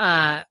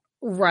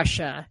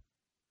Russia,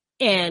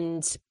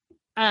 and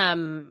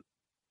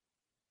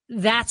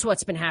that's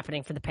what's been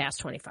happening for the past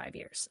 25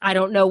 years. I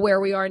don't know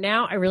where we are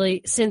now.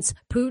 Since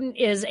Putin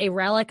is a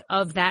relic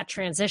of that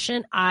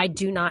transition, I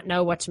do not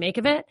know what to make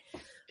of it.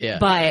 Yeah.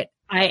 But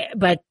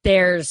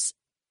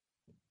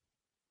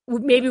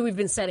maybe we've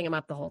been setting him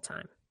up the whole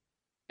time.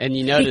 And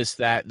you notice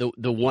that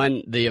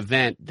the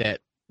event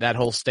that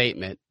whole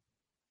statement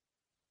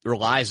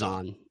relies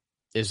on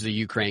is the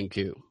Ukraine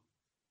coup.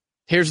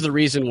 Here's the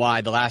reason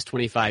why the last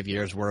 25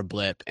 years were a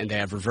blip and they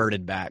have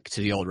reverted back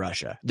to the old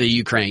Russia, the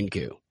Ukraine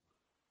coup.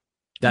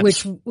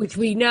 Which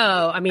we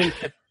know. I mean,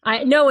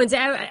 no one's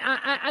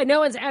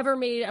ever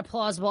made a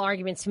plausible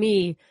argument to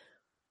me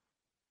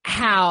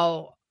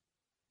how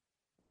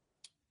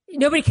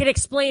nobody can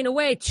explain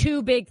away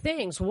two big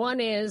things.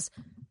 One is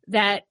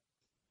that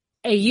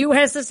a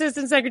U.S.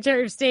 Assistant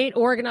Secretary of State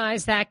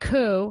organized that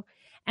coup,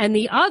 and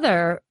the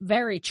other,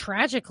 very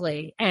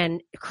tragically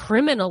and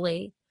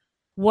criminally,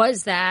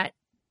 was that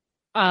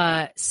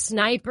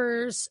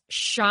snipers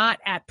shot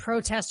at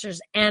protesters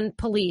and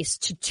police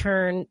to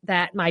turn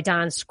that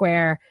Maidan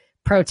Square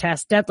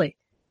protest deadly.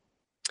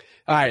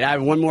 All right, I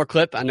have one more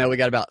clip. I know we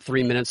got about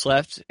 3 minutes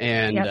left,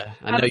 and I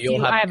have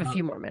a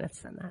few more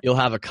minutes than that. You'll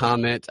have a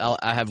comment.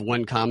 I have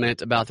one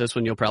comment about this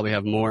one. You'll probably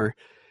have more.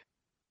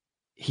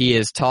 Wood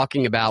is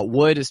talking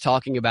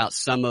about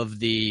some of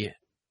the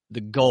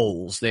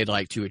goals they'd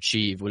like to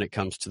achieve when it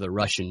comes to the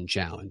Russian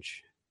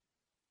challenge.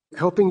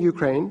 helping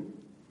Ukraine,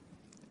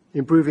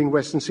 improving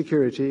Western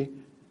security,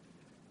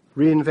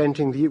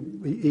 reinventing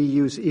the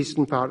EU's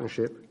Eastern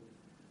Partnership,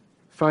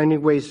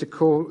 finding ways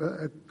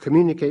to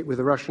communicate with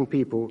the Russian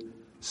people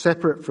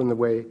separate from the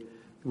way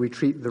we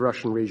treat the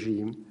Russian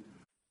regime.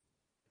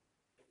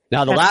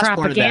 Now, the that's last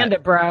propaganda, part of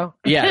that, bro.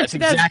 Yeah, that's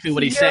exactly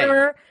what he's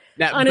saying.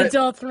 Now,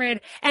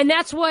 Unadulterated. And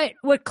that's what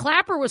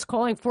Clapper was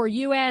calling for,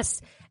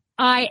 USIA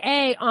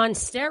on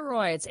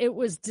steroids. It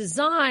was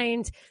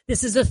designed,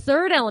 this is a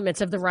third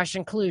element of the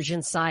Russian collusion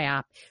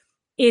Psyop.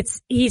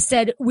 He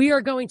said, we are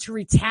going to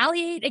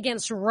retaliate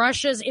against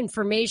Russia's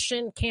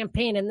information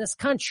campaign in this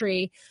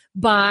country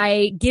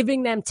by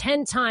giving them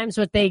 10 times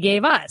what they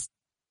gave us.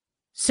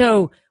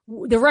 So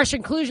the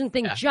Russian collusion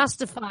thing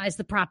justifies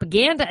the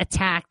propaganda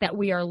attack that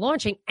we are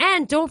launching.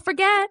 And don't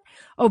forget,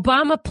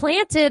 Obama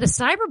planted a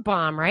cyber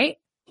bomb, right?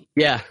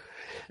 Yeah,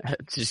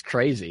 it's just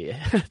crazy.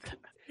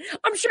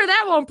 I'm sure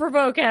that won't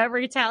provoke a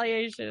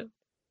retaliation.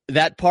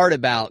 That part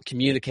about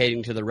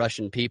communicating to the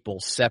Russian people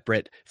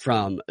separate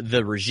from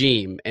the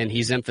regime, and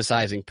he's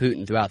emphasizing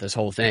Putin throughout this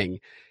whole thing,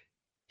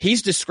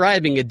 he's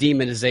describing a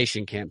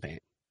demonization campaign.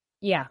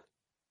 Yeah.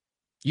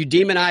 You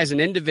demonize an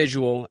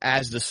individual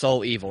as the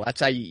sole evil.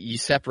 That's how you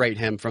separate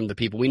him from the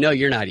people. We know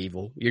you're not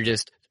evil. You're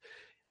just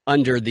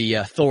under the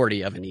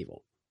authority of an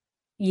evil.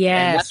 Yes,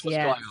 and that's what's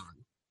going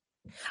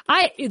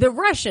on. The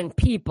Russian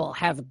people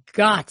have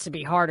got to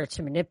be harder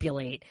to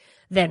manipulate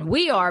than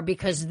we are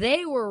because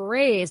they were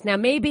raised. Now,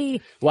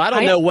 maybe. Well, I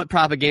don't know what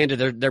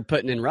propaganda they're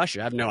putting in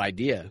Russia. I have no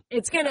idea.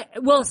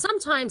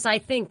 Sometimes I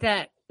think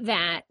that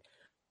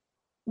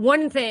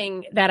one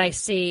thing that I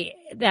see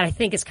that I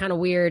think is kind of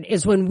weird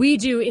is when we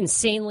do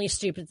insanely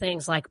stupid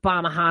things like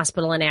bomb a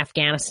hospital in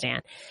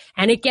Afghanistan,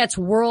 and it gets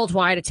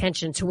worldwide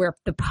attention to where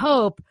the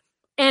Pope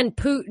and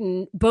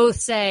Putin both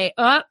say,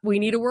 we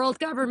need a world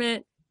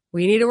government.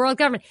 We need a world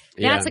government.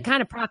 That's the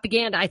kind of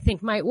propaganda I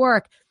think might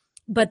work.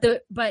 But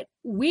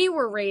we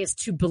were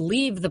raised to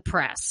believe the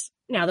press.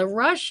 Now, the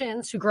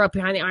Russians who grew up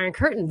behind the Iron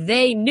Curtain,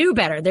 they knew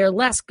better. They're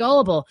less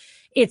gullible.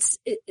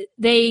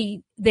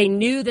 They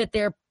knew that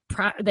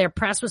their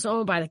press was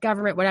owned by the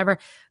government, whatever.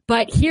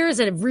 But here's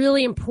a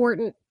really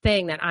important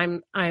thing that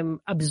I'm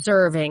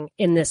observing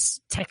in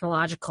this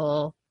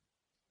technological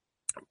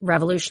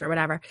revolution or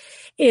whatever,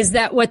 is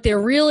that what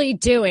they're really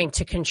doing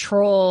to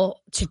control,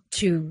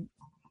 to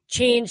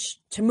change,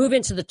 to move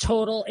into the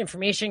total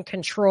information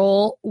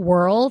control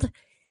world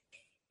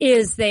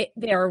is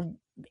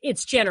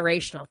it's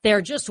generational.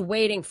 They're just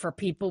waiting for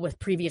people with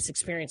previous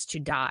experience to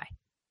die.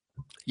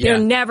 Yeah.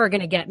 They're never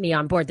going to get me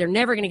on board. They're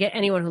never going to get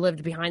anyone who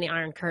lived behind the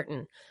Iron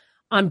Curtain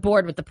on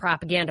board with the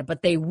propaganda,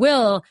 but they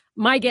will.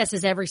 My guess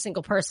is every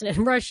single person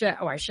in Russia,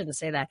 I shouldn't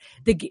say that.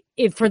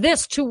 If for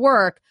this to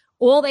work,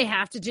 all they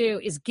have to do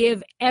is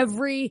give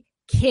every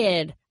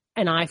kid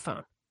an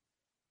iPhone.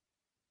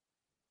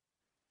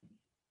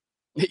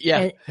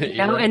 Yeah.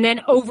 And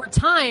then over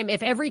time,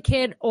 if every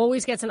kid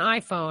always gets an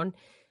iPhone,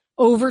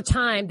 over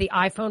time, the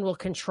iPhone will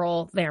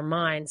control their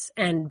minds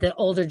and the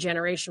older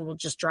generation will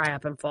just dry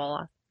up and fall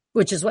off,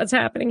 which is what's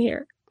happening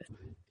here.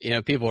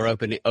 People are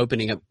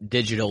opening up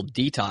digital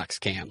detox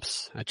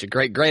camps. That's a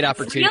great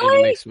opportunity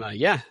to make some money.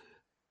 Yeah.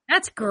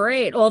 That's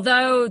great.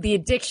 Although the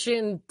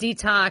addiction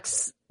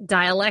detox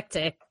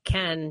dialectic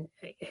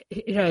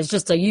is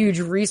just a huge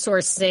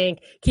resource sink,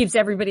 keeps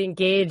everybody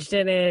engaged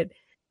in it.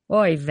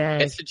 Boy,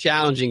 Veg. It's a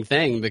challenging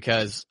thing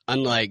because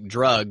unlike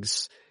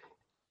drugs,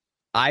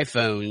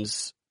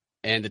 iPhones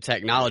and the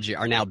technology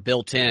are now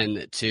built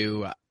in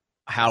to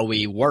how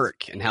we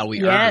work and how we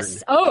earn.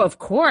 Yes. Oh, of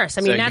course.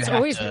 I mean, that's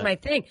always been my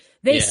thing.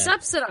 They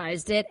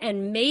subsidized it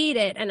and made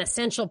it an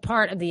essential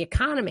part of the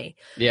economy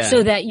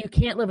so that you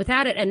can't live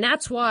without it. And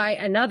that's why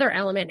another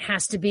element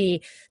has to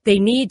be they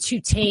need to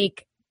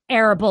take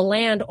arable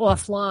land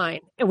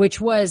offline,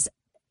 which was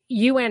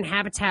UN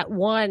Habitat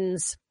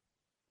 1's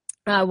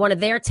one of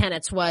their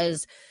tenets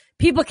was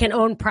people can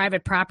own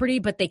private property,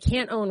 but they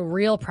can't own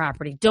real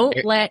property.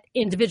 Don't let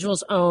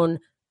individuals own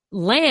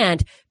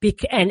land.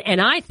 And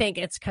I think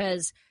it's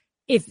because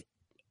if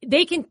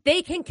they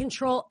can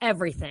control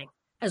everything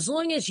as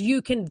long as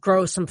you can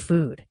grow some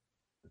food.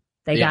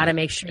 They got to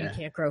make sure you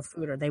can't grow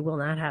food or they will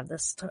not have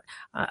this.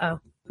 Am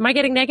I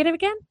getting negative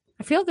again?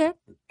 I feel good.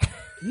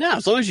 No,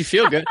 as long as you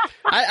feel good.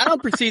 I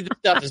don't perceive this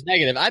stuff as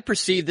negative. I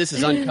perceive this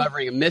as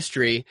uncovering a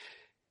mystery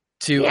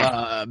to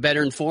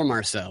better inform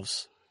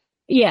ourselves.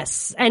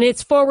 Yes, and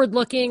it's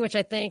forward-looking, which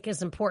I think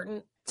is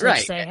important to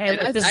say,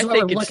 hey, this is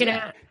what we're looking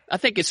at. I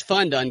think it's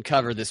fun to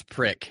uncover this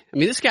prick. I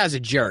mean, this guy's a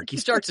jerk. He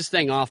starts this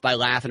thing off by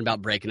laughing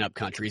about breaking up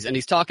countries, and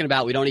he's talking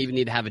about we don't even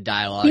need to have a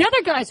dialogue. The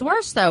other guy's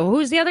worse, though.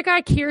 Who's the other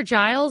guy? Keir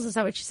Giles? Is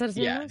that what she said his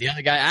name was? The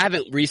other guy. I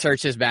haven't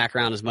researched his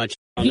background as much.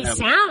 He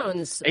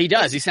sounds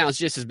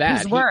just as bad.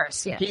 He's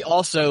worse, He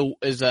also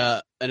is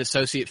an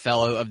associate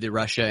fellow of the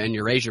Russia and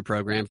Eurasia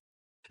program.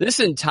 This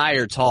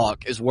entire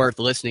talk is worth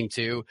listening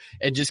to,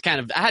 and just kind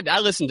of, I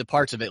listened to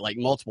parts of it like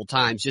multiple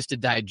times just to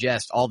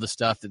digest all the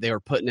stuff that they were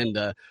putting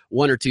into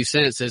 1 or 2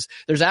 sentences.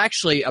 There's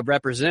actually a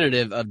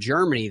representative of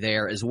Germany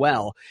there as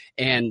well.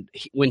 And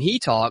when he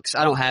talks,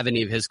 I don't have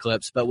any of his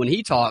clips, but when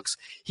he talks,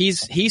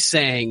 he's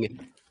saying,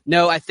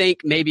 no, I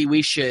think maybe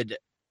we should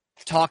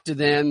talk to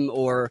them,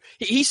 or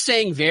he's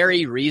saying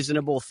very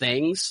reasonable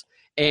things.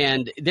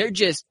 And they're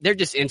just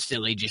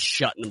instantly just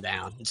shutting them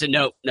down. So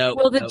no.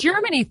 Well, the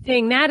Germany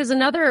thing, that is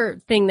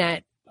another thing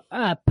that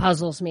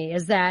puzzles me,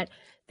 is that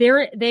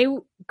they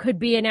could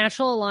be a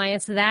natural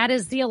alliance. That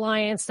is the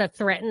alliance that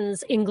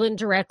threatens England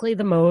directly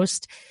the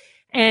most.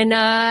 And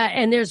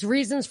there's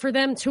reasons for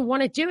them to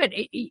want to do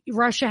it.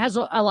 Russia has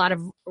a lot of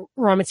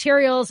raw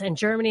materials, and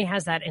Germany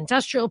has that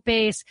industrial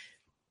base.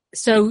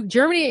 So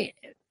Germany,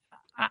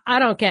 I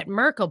don't get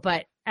Merkel,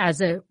 but as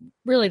their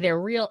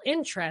real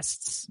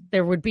interests,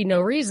 there would be no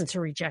reason to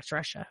reject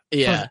Russia.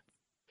 Yeah.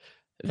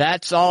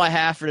 That's all I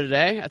have for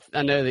today.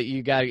 I know that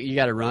you got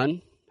to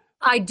run.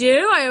 I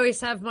do. I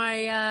always have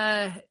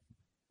my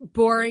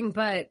boring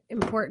but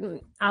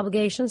important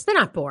obligations. They're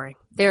not boring.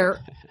 They're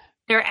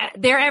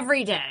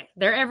every day.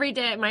 They're every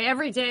day.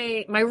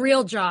 My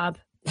real job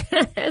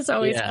is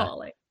always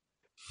calling.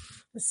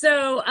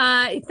 So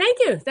thank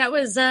you. That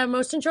was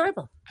most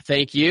enjoyable.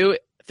 Thank you.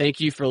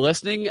 Thank you for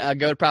listening.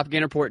 Go to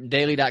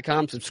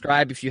propagandareportdaily.com.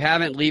 Subscribe if you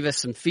haven't. Leave us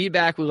some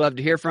feedback. We'd love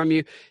to hear from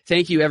you.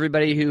 Thank you,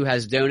 everybody who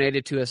has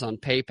donated to us on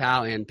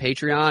PayPal and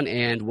Patreon,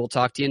 and we'll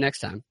talk to you next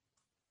time.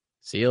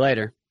 See you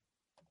later.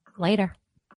 Later.